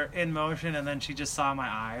shoulder in motion, and then she just saw my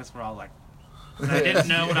eyes were all like, and I didn't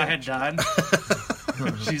know what I had done.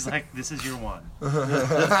 She's like, this is your one.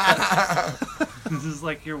 This is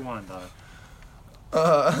like your one, dog.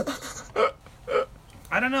 I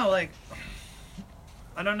don't know, like,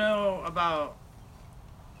 I don't know about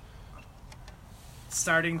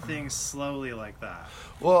starting things slowly like that.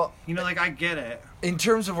 Well, You know, like, I get it. in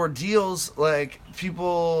terms of ordeals, like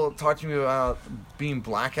people talk to me about being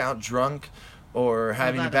blackout drunk or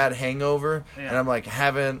having a that- bad hangover, Yeah. and I'm like,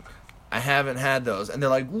 I haven't had those, and they're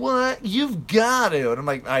like, "What? You've got to!" And I'm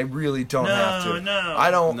like, "I really don't have to. No.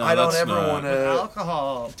 I don't. No, I don't that's ever not- want With to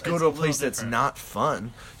alcohol, go it's to a little place that's different. not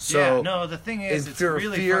fun." So Yeah, no, the thing is, is it's there a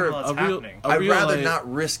really fear fun of while it's a real- happening. a I'd real rather light-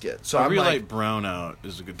 not risk it. So A I'm real like, light brownout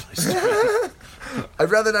is a good place to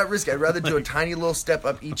I'd rather not risk it. I'd rather do a tiny little step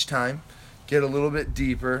up each time, get a little bit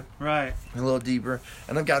deeper, Right. a little deeper,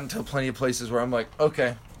 and I've gotten to plenty of places where I'm like,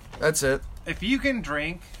 okay, that's it. If you can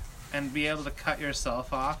drink and be able to cut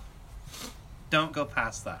yourself off, don't go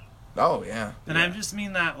past that. Oh yeah. And I just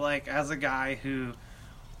mean that, like, as a guy who,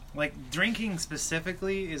 like, drinking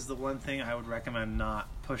specifically is the one thing I would recommend not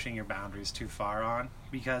pushing your boundaries too far on.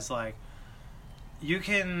 Because, like, you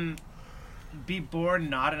can be born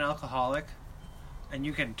not an alcoholic, and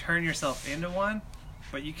you can turn yourself into one,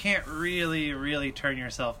 but you can't really turn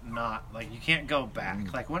yourself not. Like, you can't go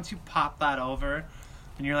back. Like, once you pop that over,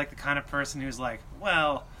 and you're, like, the kind of person who's like,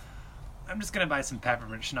 well, I'm just gonna buy some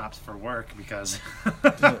peppermint schnapps for work because,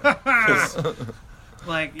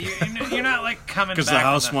 like, you're not like coming back. because the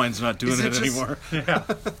house wine's not doing Is it, it just- anymore.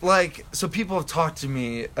 Like, so people have talked to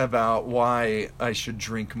me about why I should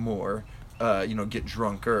drink more. get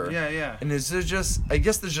drunker. Yeah. And is there just? I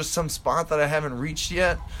guess there's just some spot that I haven't reached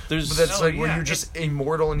yet. There's but that's where you're just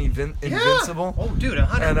immortal and invincible. Oh, dude,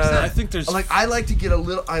 100%. And, I think there's I like to get a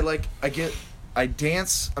little. I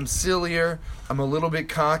dance. I'm sillier. I'm a little bit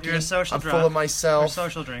cocky. You're a social I'm drunk. full of myself. You're a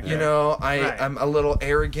social drinker. I'm Right. a little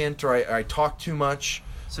arrogant, or I talk too much.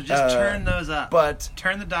 So just turn those up. But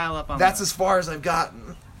turn the dial up on that's those. as far as I've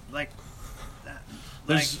gotten. Like, that,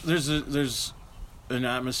 there's an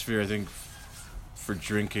atmosphere, I think, for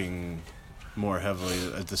drinking more heavily.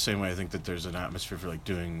 The same way I think that there's an atmosphere for like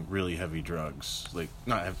doing really heavy drugs, like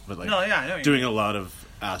not heavy, but like no, yeah, I know what you doing mean. a lot of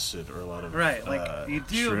acid or a lot of Right, like you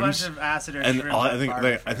do shrooms. a bunch of acid or And shrooms all, at I think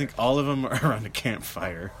Barbie I think Fair. all of them are around a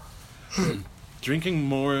campfire. drinking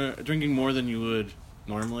more than you would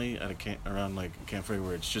normally at around like a campfire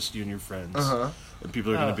where it's just you and your friends, and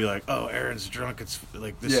people are gonna be like, "Oh, Aaron's drunk. It's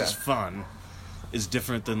like this is fun." Is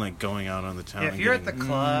different than like going out on the town. Yeah, if and you're at the getting-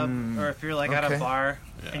 club or if you're like at Okay. a bar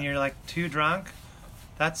Yeah. and you're like too drunk,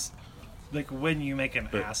 that's like when you make an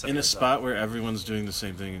But ass of in a yourself. spot where everyone's doing the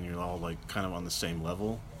same thing and you're all like kind of on the same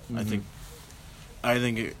level, I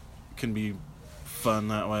think it can be fun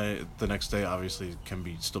that way. The next day obviously it can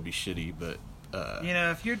still be shitty, but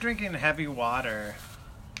if you're drinking heavy water,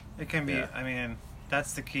 it can be. Yeah. I mean,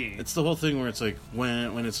 that's the key. it's the whole thing where it's like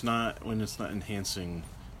when it's not enhancing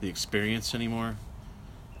the experience anymore,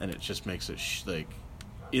 and it just makes it like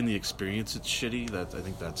in the experience it's shitty. That I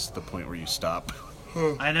think that's the point where you stop.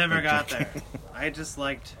 I never like got drinking.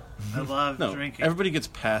 there. I love No, drinking. everybody gets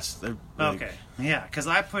past. Like, Okay, yeah, because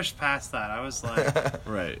I pushed past that. I was like,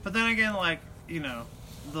 right. but then again, like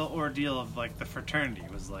the ordeal of like the fraternity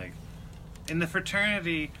was like, in the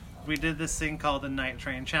fraternity we did this thing called the Night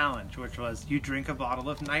Train Challenge, which was you drink a bottle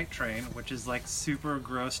of Night Train, which is like super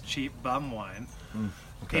gross, cheap bum wine,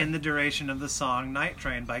 in the duration of the song Night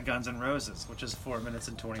Train by Guns N' Roses, which is 4 minutes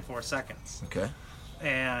and 24 seconds. Okay.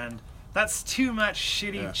 And that's too much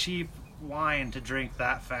shitty, Yeah. cheap wine to drink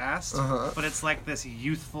that fast. But it's like this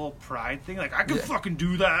youthful pride thing. Like, I can fucking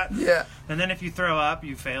do that. Yeah. And then if you throw up,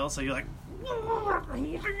 you fail. So you're like,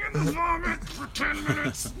 holding in the vomit for 10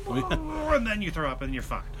 minutes. And then you throw up and you're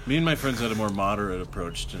fine. Me and my friends had a more moderate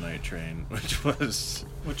approach to Night Train, which was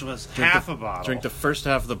Half a bottle. drink the first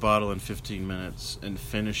half of the bottle in 15 minutes and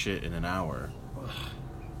finish it in an hour,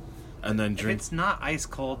 and then If drink it's not ice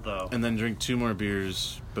cold, though. and then drink 2 more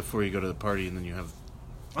beers before you go to the party, and then you have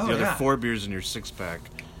Oh, the other yeah. 4 beers in your 6-pack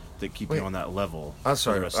that keep Wait. you on that level. I'm for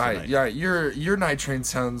sorry. the rest All of the right, night. yeah, your Night Train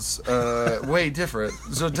sounds way different.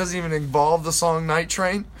 So it doesn't even involve the song Night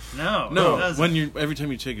Train? No. No, it doesn't. when every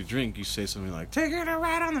time you take a drink, you say something like "Taking a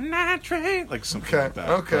ride on the night train," like something Okay, like that.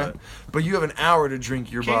 okay. But you have an hour to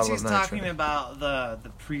drink your bottle Casey's of Night talking Train. about the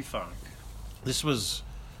pre-funk. But this was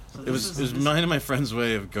So it this was is- it was this- mine and my friend's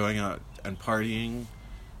way of going out and partying,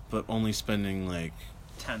 but only spending like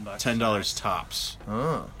 $10. $10 tops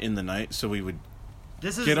Oh. in the night. So we would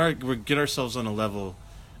This is get ourselves on a level,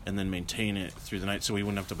 and then maintain it through the night, so we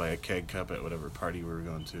wouldn't have to buy a keg cup at whatever party we were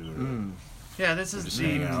going to. Or yeah. This or is just the.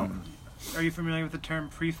 hang out. Are you familiar with the term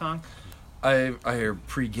pre-funk? I hear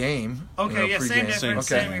pre-game. Okay, yeah, same pre-game. difference.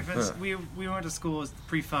 Same Same difference. Yeah. We went to school with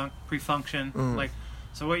pre-function. Mhm. Like,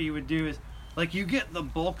 so what you would do is, like, you get the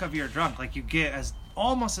bulk of your drunk. Like, you get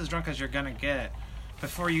almost as drunk as you're gonna get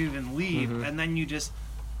before you even leave, and then you just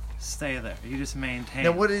stay there. You just maintain.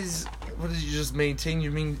 Now, what is you just maintain?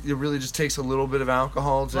 You mean it really just takes a little bit of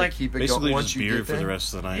alcohol to Like, keep it Basically, going once just you beer get for there? the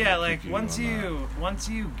rest of the night. Yeah, will like keep once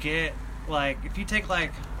you get like if you take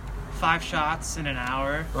like 5 shots in an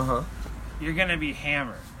hour, you're gonna be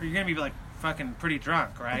hammered. Or you're gonna be like fucking pretty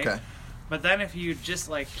drunk, right? Okay. But then if you just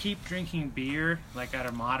like keep drinking beer like at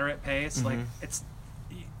a moderate pace, like it's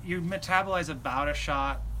you metabolize about a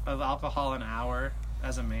shot of alcohol an hour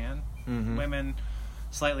as a man. Women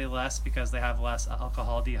slightly less because they have less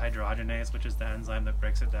alcohol dehydrogenase, which is the enzyme that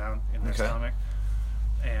breaks it down in their Okay. stomach.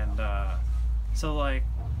 And so like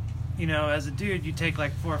as a dude, you take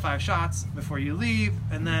like 4 or 5 shots before you leave,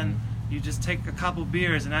 and then you just take a couple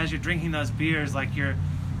beers, and as you're drinking those beers, like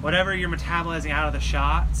whatever you're metabolizing out of the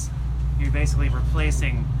shots, you're basically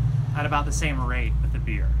replacing at about the same rate with the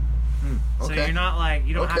beer. So Okay. you're not like,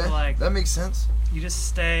 you don't have to like, that makes sense. you just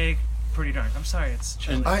stay pretty drunk. I'm sorry, it's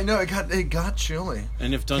chilly. And- I know it got chilly.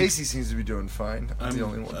 And if done, Casey seems to be doing fine. I'm the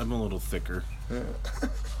only one. I'm a little thicker,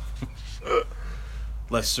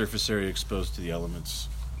 less surface area exposed to the elements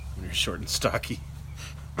when you're short and stocky.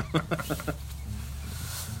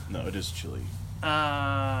 No, it is chilly.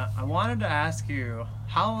 I wanted to ask you,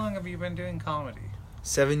 how long have you been doing comedy?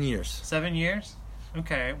 7 years. 7 years?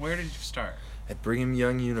 Okay, where did you start? At Brigham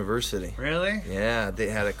Young University. Really? Yeah, they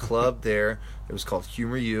had a club there. It was called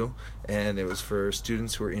Humor U, and it was for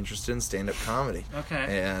students who were interested in stand-up comedy. Okay.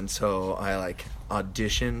 And so I like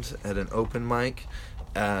auditioned at an open mic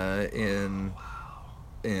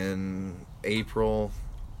in April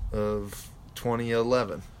of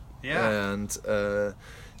 2011. Yeah. And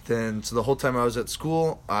then so the whole time I was at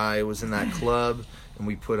school, I was in that club, and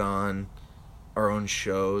we put on our own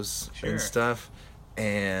shows Sure. and stuff.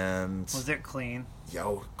 And Was it clean?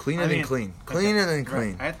 cleaner than clean. Cleaner than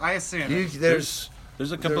clean. Right. I assume. There's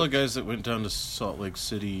There's a couple of guys that went down to Salt Lake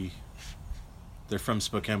City. They're from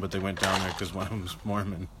Spokane, but they went down there because one of them's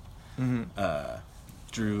Mormon. Mm-hmm.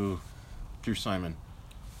 Drew Simon,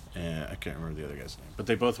 and I can't remember the other guy's name. But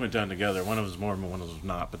they both went down together. One of them was Mormon, one of them was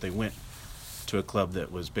not. But they went to a club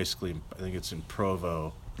that was basically, I think it's in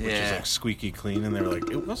Provo, which is Yeah. like squeaky clean. And they were like,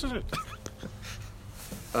 it wasn't.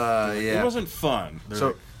 yeah. It wasn't fun. They're So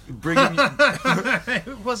like, Brigham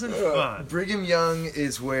It wasn't fun. Brigham Young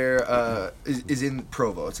is where is in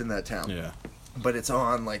Provo. It's in that town. yeah. But it's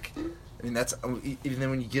on like, I mean that's even then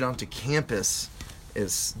when you get onto campus,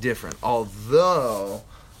 it's different. Although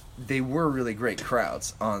they were really great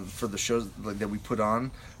crowds for the shows like, that we put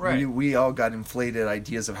on. Right. We all got inflated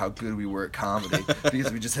ideas of how good we were at comedy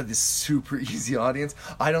because we just had this super easy audience.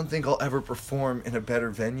 I don't think I'll ever perform in a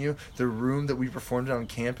better venue. The room that we performed on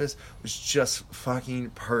campus was just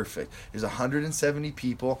fucking perfect. There's 170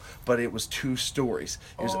 people, but it was 2 stories.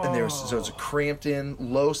 It was, and there was so it's a cramped in,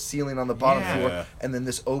 low ceiling on the bottom Yeah. floor, and then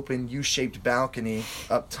this open U-shaped balcony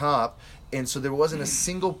up top. And so there wasn't a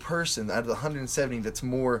single person out of the 170 that's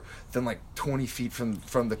more than like 20 feet from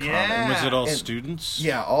the Yeah. comic. And was it all And- students?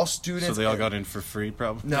 Yeah, all students. So they all got in for free,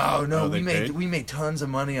 probably. No, Oh, we they paid? made tons of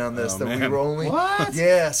money on this. Oh, that we man. were only What?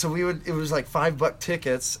 Yeah, so it was like $5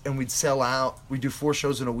 tickets, and we'd sell out. We'd do 4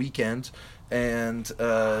 shows in a weekend, and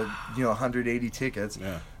 180 tickets.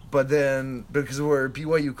 Yeah. But then, because we're a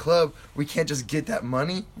BYU club, we can't just get that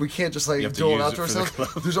money. We can't just You like have to dole it use out it to for the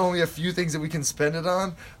ourselves. club. There's only a few things that we can spend it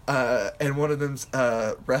on, and one of them's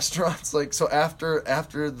restaurants. Like so,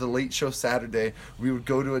 after the late show Saturday, we would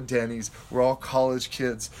go to a Denny's. We're all college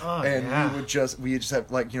kids, Oh, and yeah. we just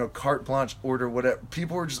have like carte blanche order whatever.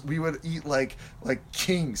 People were we would eat like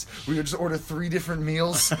kings. We would just order 3 different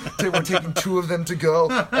meals. We're taking 2 of them to go.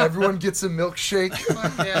 Everyone gets a milkshake.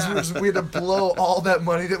 Yeah. We had to blow all that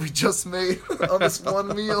money that we just made on this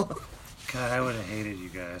one meal. God, I would have hated you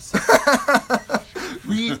guys.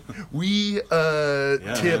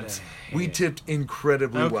 We tipped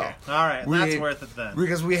incredibly Okay. well. All right. We- That's worth it then.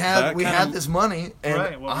 Because we That had kind of- this money, and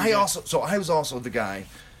Right, what we I did. was also the guy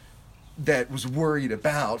that was worried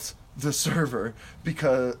about the server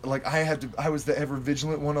because like I was the ever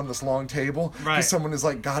vigilant one on this long table because Right. someone is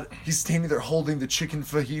like he's standing there holding the chicken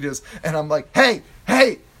fajitas, and I'm like hey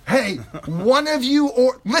one of you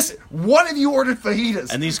ordered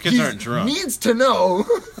fajitas, And these kids He aren't drunk. needs to know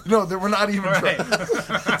no that we're not even Right.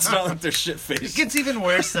 drunk. It's not like they're shit It faced. gets even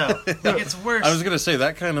worse though. It gets worse. I was gonna say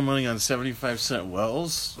that kind of money on 75-cent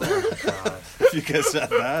wells. Oh, God. If you guys had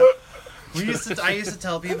that. I used to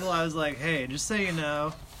tell people, I was like, hey, just so you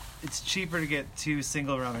know, it's cheaper to get 2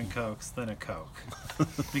 single rum and cokes than a Coke.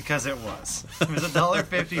 Because it was. It was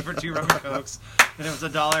 $1.50 for 2 rum and cokes, and it was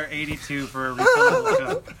 $1.82 for a refillable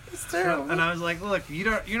Coke. It's terrible. And I was like, look,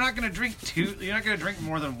 you're not gonna drink 2. You're not gonna drink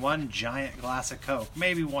more than 1 giant glass of Coke,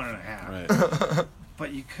 maybe 1.5. Right.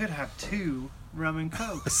 But you could have 2 rum and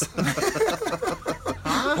cokes.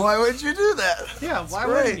 Why would you do that? Yeah, why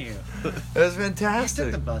great. wouldn't you? That's You fantastic.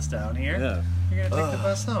 took the bus down here. Yeah. You're gonna take the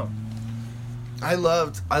bus home. I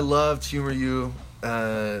loved Humor U.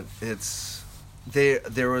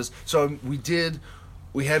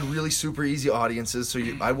 We had really super easy audiences, so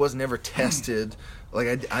I was never tested.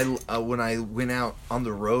 Like when I went out on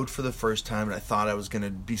the road for the first time, and I thought I was gonna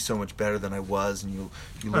be so much better than I was, and you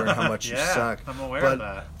learn how much you Yeah, suck. I'm aware but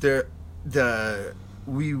of that.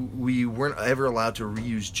 We weren't ever allowed to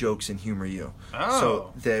reuse jokes in Humor U. Oh.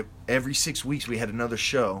 So that every 6 weeks we had another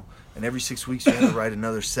show, and every 6 weeks we had to write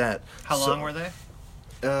another set. How So- long were they?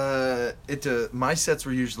 my sets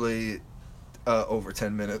were usually over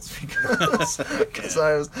 10 minutes because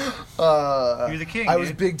I was You're the king, I was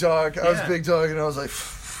dude. big dog. I was Yeah. big dog, and I was like,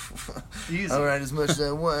 Easy. all right, as much as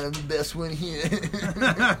I want, I'm the best one here.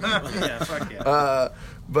 Yeah, fuck yeah.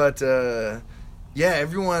 But yeah,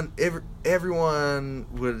 everyone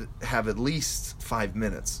would have at least 5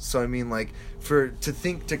 minutes. So I mean, like,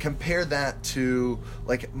 to compare that to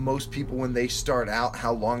like most people when they start out,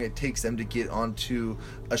 how long it takes them to get onto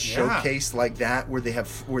a showcase like that, where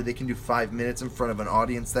they can do 5 minutes in front of an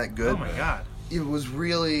audience that good. Oh my god. it was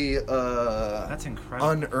really That's incredible.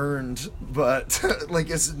 unearned, but like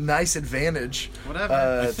it's a nice advantage. Whatever.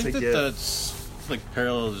 I think to that get. that's like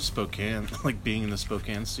parallel to Spokane, like being in the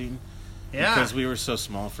Spokane scene. Yeah. Because we were so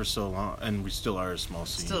small for so long, and we still are a small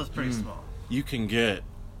scene. Still, it's pretty small. You can get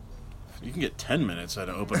 10 minutes at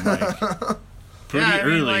an open mic pretty Yeah, I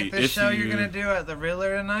early. mean, like the if show you, you're gonna do at the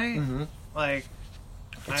Riddler tonight, Mhm. like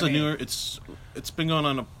It's I a mean, newer. It's been going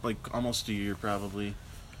on like almost a year probably.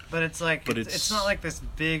 but it's like But it's it's- not like this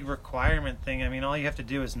big requirement thing. I mean, all you have to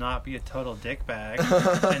do is not be a total dickbag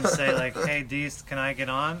and say like, "Hey, Dees, can I get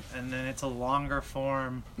on?" And then it's a longer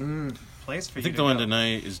form place for I you. think to the one go.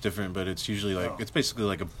 tonight is different, but it's usually like Oh. it's basically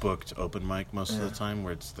like a booked open mic most of Yeah. the time,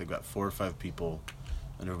 where they've got 4 or 5 people,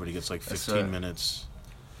 and everybody gets like That's 15 minutes,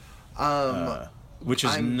 Um, which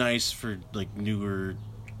is I'm- nice for like newer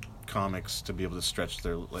comics to be able to stretch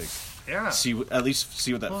their like Yeah. at least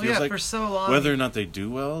see what that Well, feels yeah, like. for so long. Whether or not they do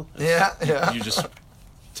well, yeah. you just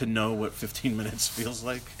to know what 15 minutes feels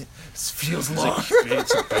like. It feels It's, long. like,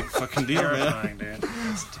 it's a big fucking deal, man. terrifying, dude.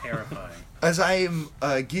 It's terrifying. As I am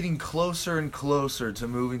getting closer and closer to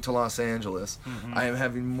moving to Los Angeles, I am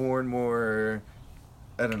having more and more,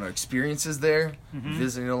 I don't know, experiences there.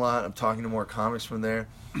 Visiting a lot. I'm talking to more comics from there,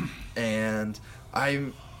 and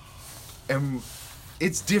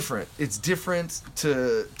it's different. It's different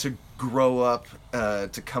to grow up,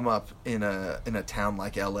 to come up in a town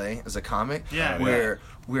like LA as a comic, Yeah.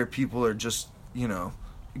 where people are just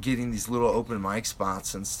getting these little open mic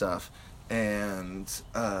spots and stuff, and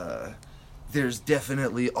there's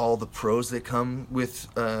definitely all the pros that come with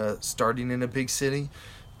starting in a big city,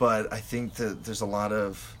 but I think that there's a lot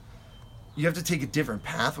of, you have to take a different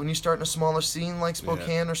path when you start in a smaller scene like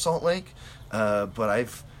Spokane or Salt Lake, but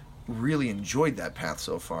I've really enjoyed that path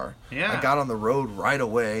so far. Yeah. I got on the road right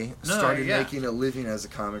away, No, started yeah. making a living as a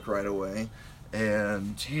comic right away,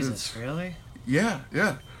 and Jesus, really? yeah,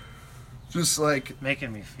 just like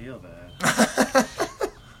Making me feel bad.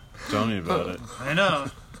 Tell me about it. I know.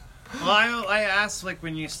 Well, I asked like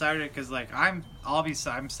when you started because like I'm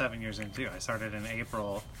 7 years in too. I started in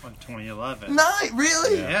April of 2011. night,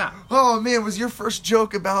 really? Yeah. Oh man, was your first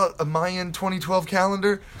joke about a Mayan 2012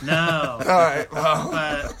 calendar? No. All right, well,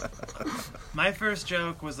 But my first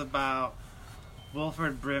joke was about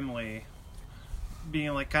Wilford Brimley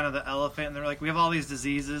being like kind of the elephant. And they're like, we have all these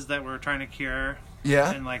diseases that we're trying to cure. yeah.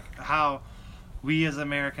 And like how we as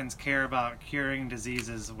Americans care about curing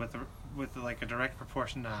diseases with like a direct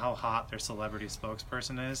proportion to how hot their celebrity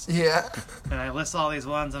spokesperson is. Yeah. And I list all these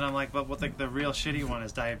ones, and I'm like, but what the real shitty one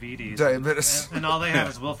is diabetes. Diabetes. And all they have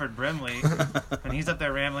is Wilford Brimley, and he's up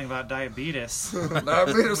there rambling about diabetes, which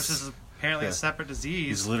Diabetes. is apparently a separate He's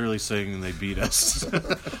disease. literally saying they beat us.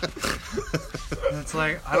 And it's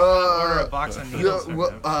like, I don't want to order a box of needles. from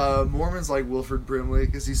him. Mormons like Wilford Brimley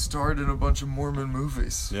because he starred in a bunch of Mormon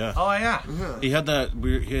movies. Yeah. Oh, yeah. Yeah. He had that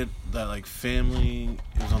weird. He had that like family.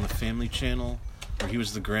 It was on the Family Channel, where he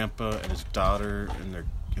was the grandpa and his daughter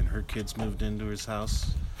and her kids moved into his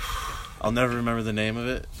house. I'll never remember the name of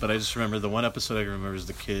it, but I just remember the one episode I can remember is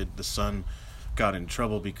the son, got in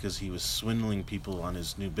trouble because he was swindling people on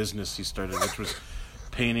his new business he started, which was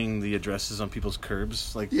painting the addresses on people's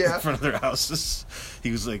curbs, like Yeah. in front of their houses.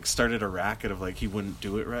 He was like started a racket of like he wouldn't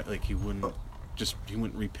do it right, like he wouldn't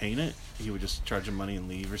repaint it. He would just charge him money and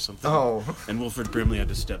leave or something. Oh. And Wilford Brimley had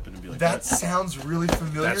to step in and be like, That sounds really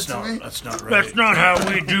familiar that's to not me. that's not right. That's not how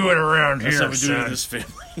we do it around That's here, how we do it in son. this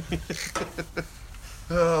family.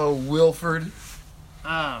 Oh, Wilford.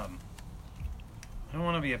 I don't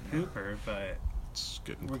want to be a pooper, but It's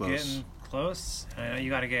getting we're close. getting close. I know you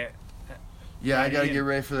got to get... Yeah, I gotta Yeah. get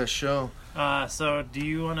ready for the show. So do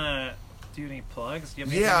you want to do any plugs? Do you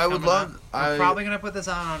have anything Yeah, I would coming love- up? We're I- probably going to put this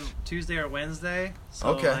out on Tuesday or Wednesday. So,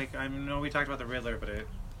 Okay. like, I know we talked about the Riddler, but it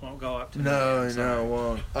won't go up to No, it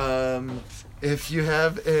won't. If you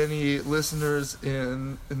have any listeners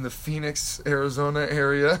in the Phoenix, Arizona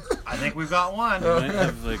area, I think we've got one. You might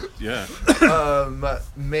have, like, yeah.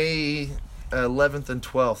 May 11th and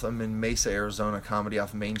 12th, I'm in Mesa, Arizona, Comedy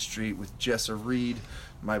Off Main Street with Jessa Reed,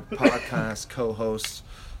 my podcast co-host,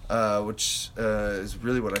 which is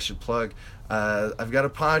really what I should plug. I've got a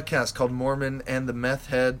podcast called Mormon and the Meth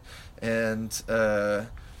Head, and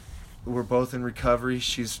we're both in recovery.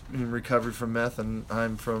 She's in recovery from meth, and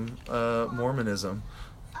I'm from Mormonism.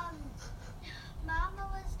 Mama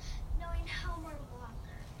was knowing how we're longer.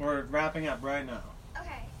 We're wrapping up right now.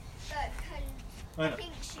 Okay, good, because I I know.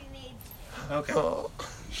 think she needs Okay. Oh,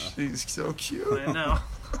 she's so cute. I know.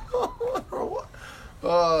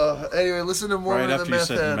 Anyway, listen to Mormon Right and the after you Meth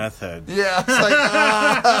said Head. meth head. Yeah, it's like,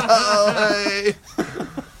 oh, hey.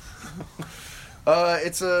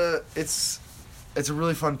 It's it's a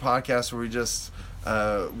really fun podcast where we just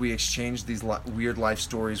we exchange these weird life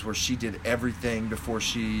stories where she did everything before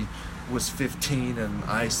she was 15 and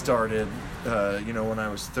I started when I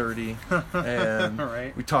was 30, and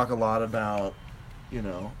Right. we talk a lot about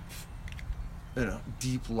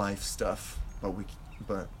deep life stuff,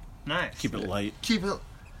 but Nice. Keep it light. keep it.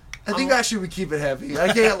 I think actually we keep it heavy.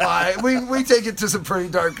 I can't lie. We take it to some pretty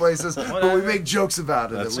dark places, but we Whatever. make jokes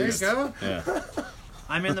about it That's There at you least. go. Yeah.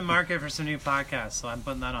 I'm in the market for some new podcasts, so I'm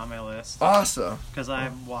putting that on my list Awesome. because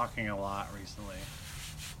I'm walking a lot recently.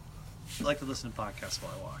 I like to listen to podcasts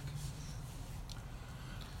while I walk.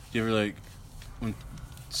 Do you ever when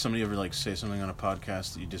somebody ever say something on a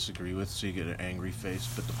podcast that you disagree with, so you get an angry face,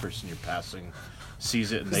 but the person you're passing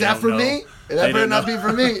sees it and Is they that don't for know? me? They That better don't not know. be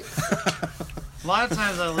for me. A lot of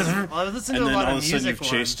times I listen to And a then lot all of of a sudden music you've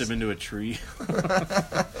chased ones. him into a tree. Do you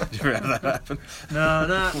ever have that happen? No,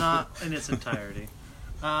 not in its entirety.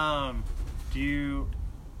 Do you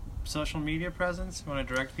social media presence? You want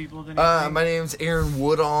to direct people to anything? My name's Aaron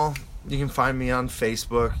Woodall. You can find me on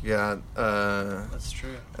Facebook. That's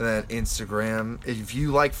true. And then Instagram. If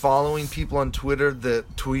you like following people on Twitter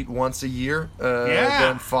that tweet once a year,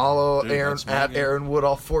 then follow Dude, Aaron that's my at game. Aaron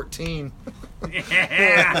Woodall 14.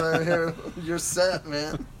 Yeah. You're set,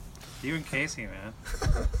 man. You and Casey, man.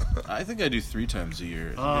 I think I do 3 times a year. I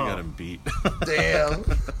think Oh. I got him beat. Damn.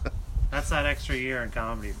 That's that extra year in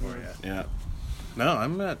comedy for you. Yeah. No,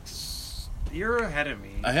 I'm at... You're ahead of me.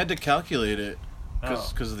 I had to calculate it Oh.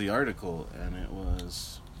 because of the article, and it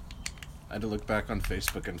was... I had to look back on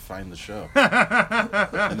Facebook and find the show.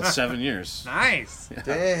 And it's 7 years. Nice. Yeah.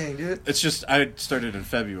 Dang, dude. It's just, I started in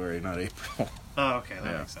February, not April. Oh, okay, that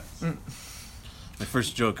Yeah. makes sense. My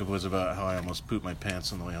first joke was about how I almost pooped my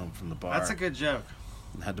pants on the way home from the bar. That's a good joke.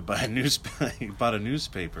 I had to buy bought a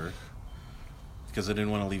newspaper because I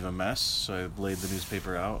didn't want to leave a mess, so I laid the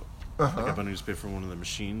newspaper out. I got a newspaper from one of the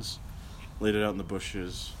machines, laid it out in the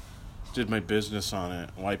bushes, did my business on it,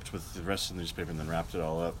 wiped with the rest of the newspaper, and then wrapped it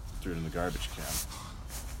all up, threw it in the garbage can.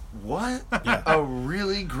 What? Yeah. A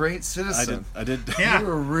really great citizen. I did. Yeah. You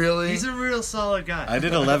were really... He's a real solid guy. I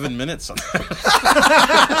did 11 minutes on that.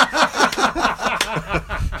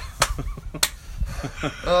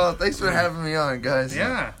 Oh, thanks for having me on, guys.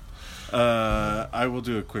 Yeah. I will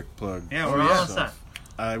do a quick plug. Yeah, Oh, we're yeah. all set.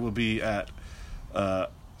 I will be at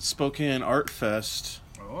Spokane Art Fest.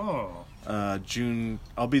 Oh. June.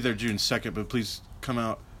 I'll be there June 2nd, but please come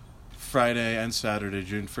out Friday and Saturday,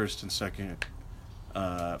 June 1st and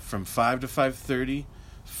 2nd, from 5 to 5:30.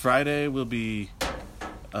 Friday will be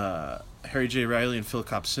Harry J. Riley and Phil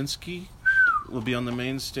Kopczynski will be on the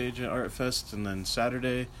main stage at Art Fest, and then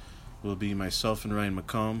Saturday will be myself and Ryan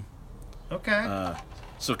McComb. Okay.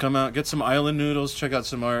 So come out, get some island noodles, check out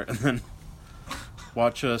some art, and then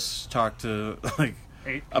watch us talk to 8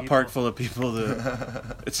 a people. park full of people.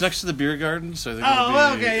 It's next to the beer garden, so I think it'll Oh, be,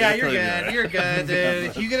 well, okay, yeah, it'll you're probably be good. alright. You're good, dude.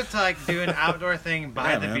 If you get to do an outdoor thing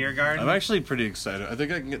by Yeah, the man. beer garden, I'm actually pretty excited. I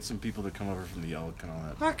think I can get some people to come over from the Elk and all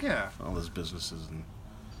that, fuck yeah. all those businesses, and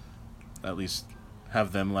at least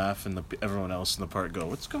have them laugh and everyone else in the park go,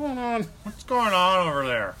 "What's going on? What's going on over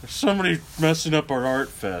there? There's somebody messing up our art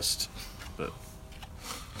fest." But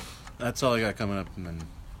that's all I got coming up, and then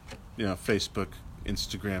Facebook,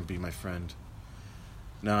 Instagram, be my friend.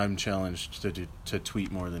 Now I'm challenged to tweet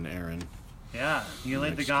more than Aaron. Yeah, you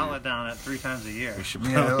laid the Next gauntlet down at 3 times a year. We should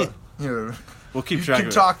You probably, know, we'll keep you track can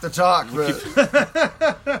of talk the talk, but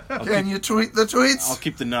it. can you tweet the tweets? I'll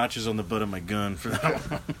keep the notches on the butt of my gun for that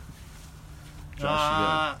one.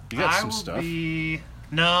 Josh, you got I some will stuff.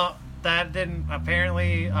 No, that didn't.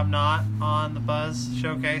 Apparently, I'm not on the Buzz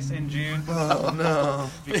Showcase in June Oh, no.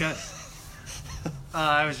 because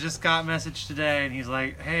I was just got a message today, and he's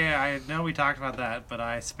like, "Hey, I know we talked about that, but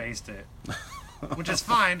I spaced it." Which is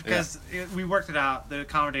fine because we worked it out. The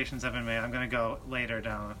accommodations have been made. I'm going to go later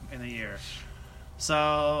down in the year.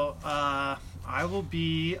 So I will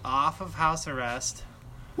be off of house arrest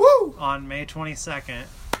Woo! on May 22nd.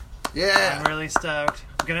 I'm Yeah. really stoked.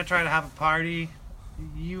 I'm going to try to have a party.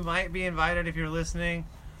 You might be invited if you're listening.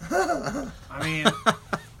 I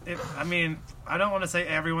mean, I don't want to say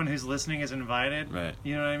everyone who's listening is invited. Right.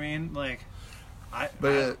 You know what I mean?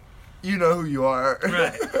 But you know who you are.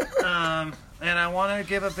 Right. And I want to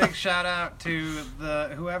give a big shout out to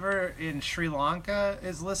whoever in Sri Lanka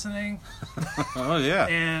is listening Oh yeah.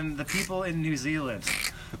 and the people in New Zealand,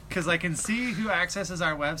 because I can see who accesses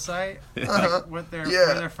our website, where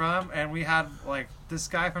they're from, and we had this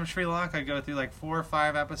guy from Sri Lanka go through 4 or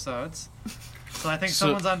 5 episodes. So I think So-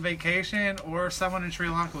 someone's on vacation, or someone in Sri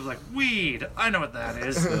Lanka was like, "Weed, I know what that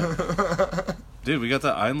is." Dude, we got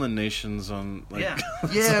the island nations on. Yeah.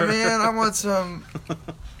 Yeah, man, I want some.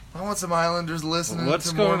 I want some Islanders listening What's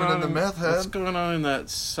to going Mormon on? and the Meth What's Head. going on in that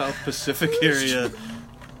South Pacific area?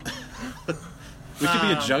 We could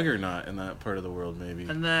be a juggernaut in that part of the world, maybe.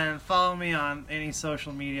 And then follow me on any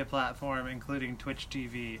social media platform, including Twitch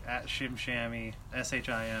TV at Shimshammy,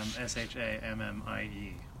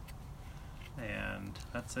 SHIMSHAMMIE. And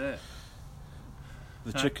that's it.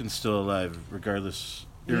 The chicken's still alive,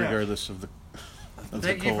 irregardless of the. Of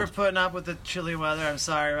Thank the you cold. for putting up with the chilly weather. I'm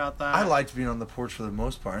sorry about that. I liked being on the porch for the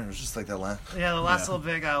most part. It was just like that last. Yeah, the last little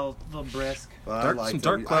bit got a little brisk. But Some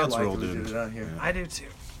dark clouds rolled in. It out here. I do too.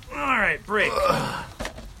 All right, break.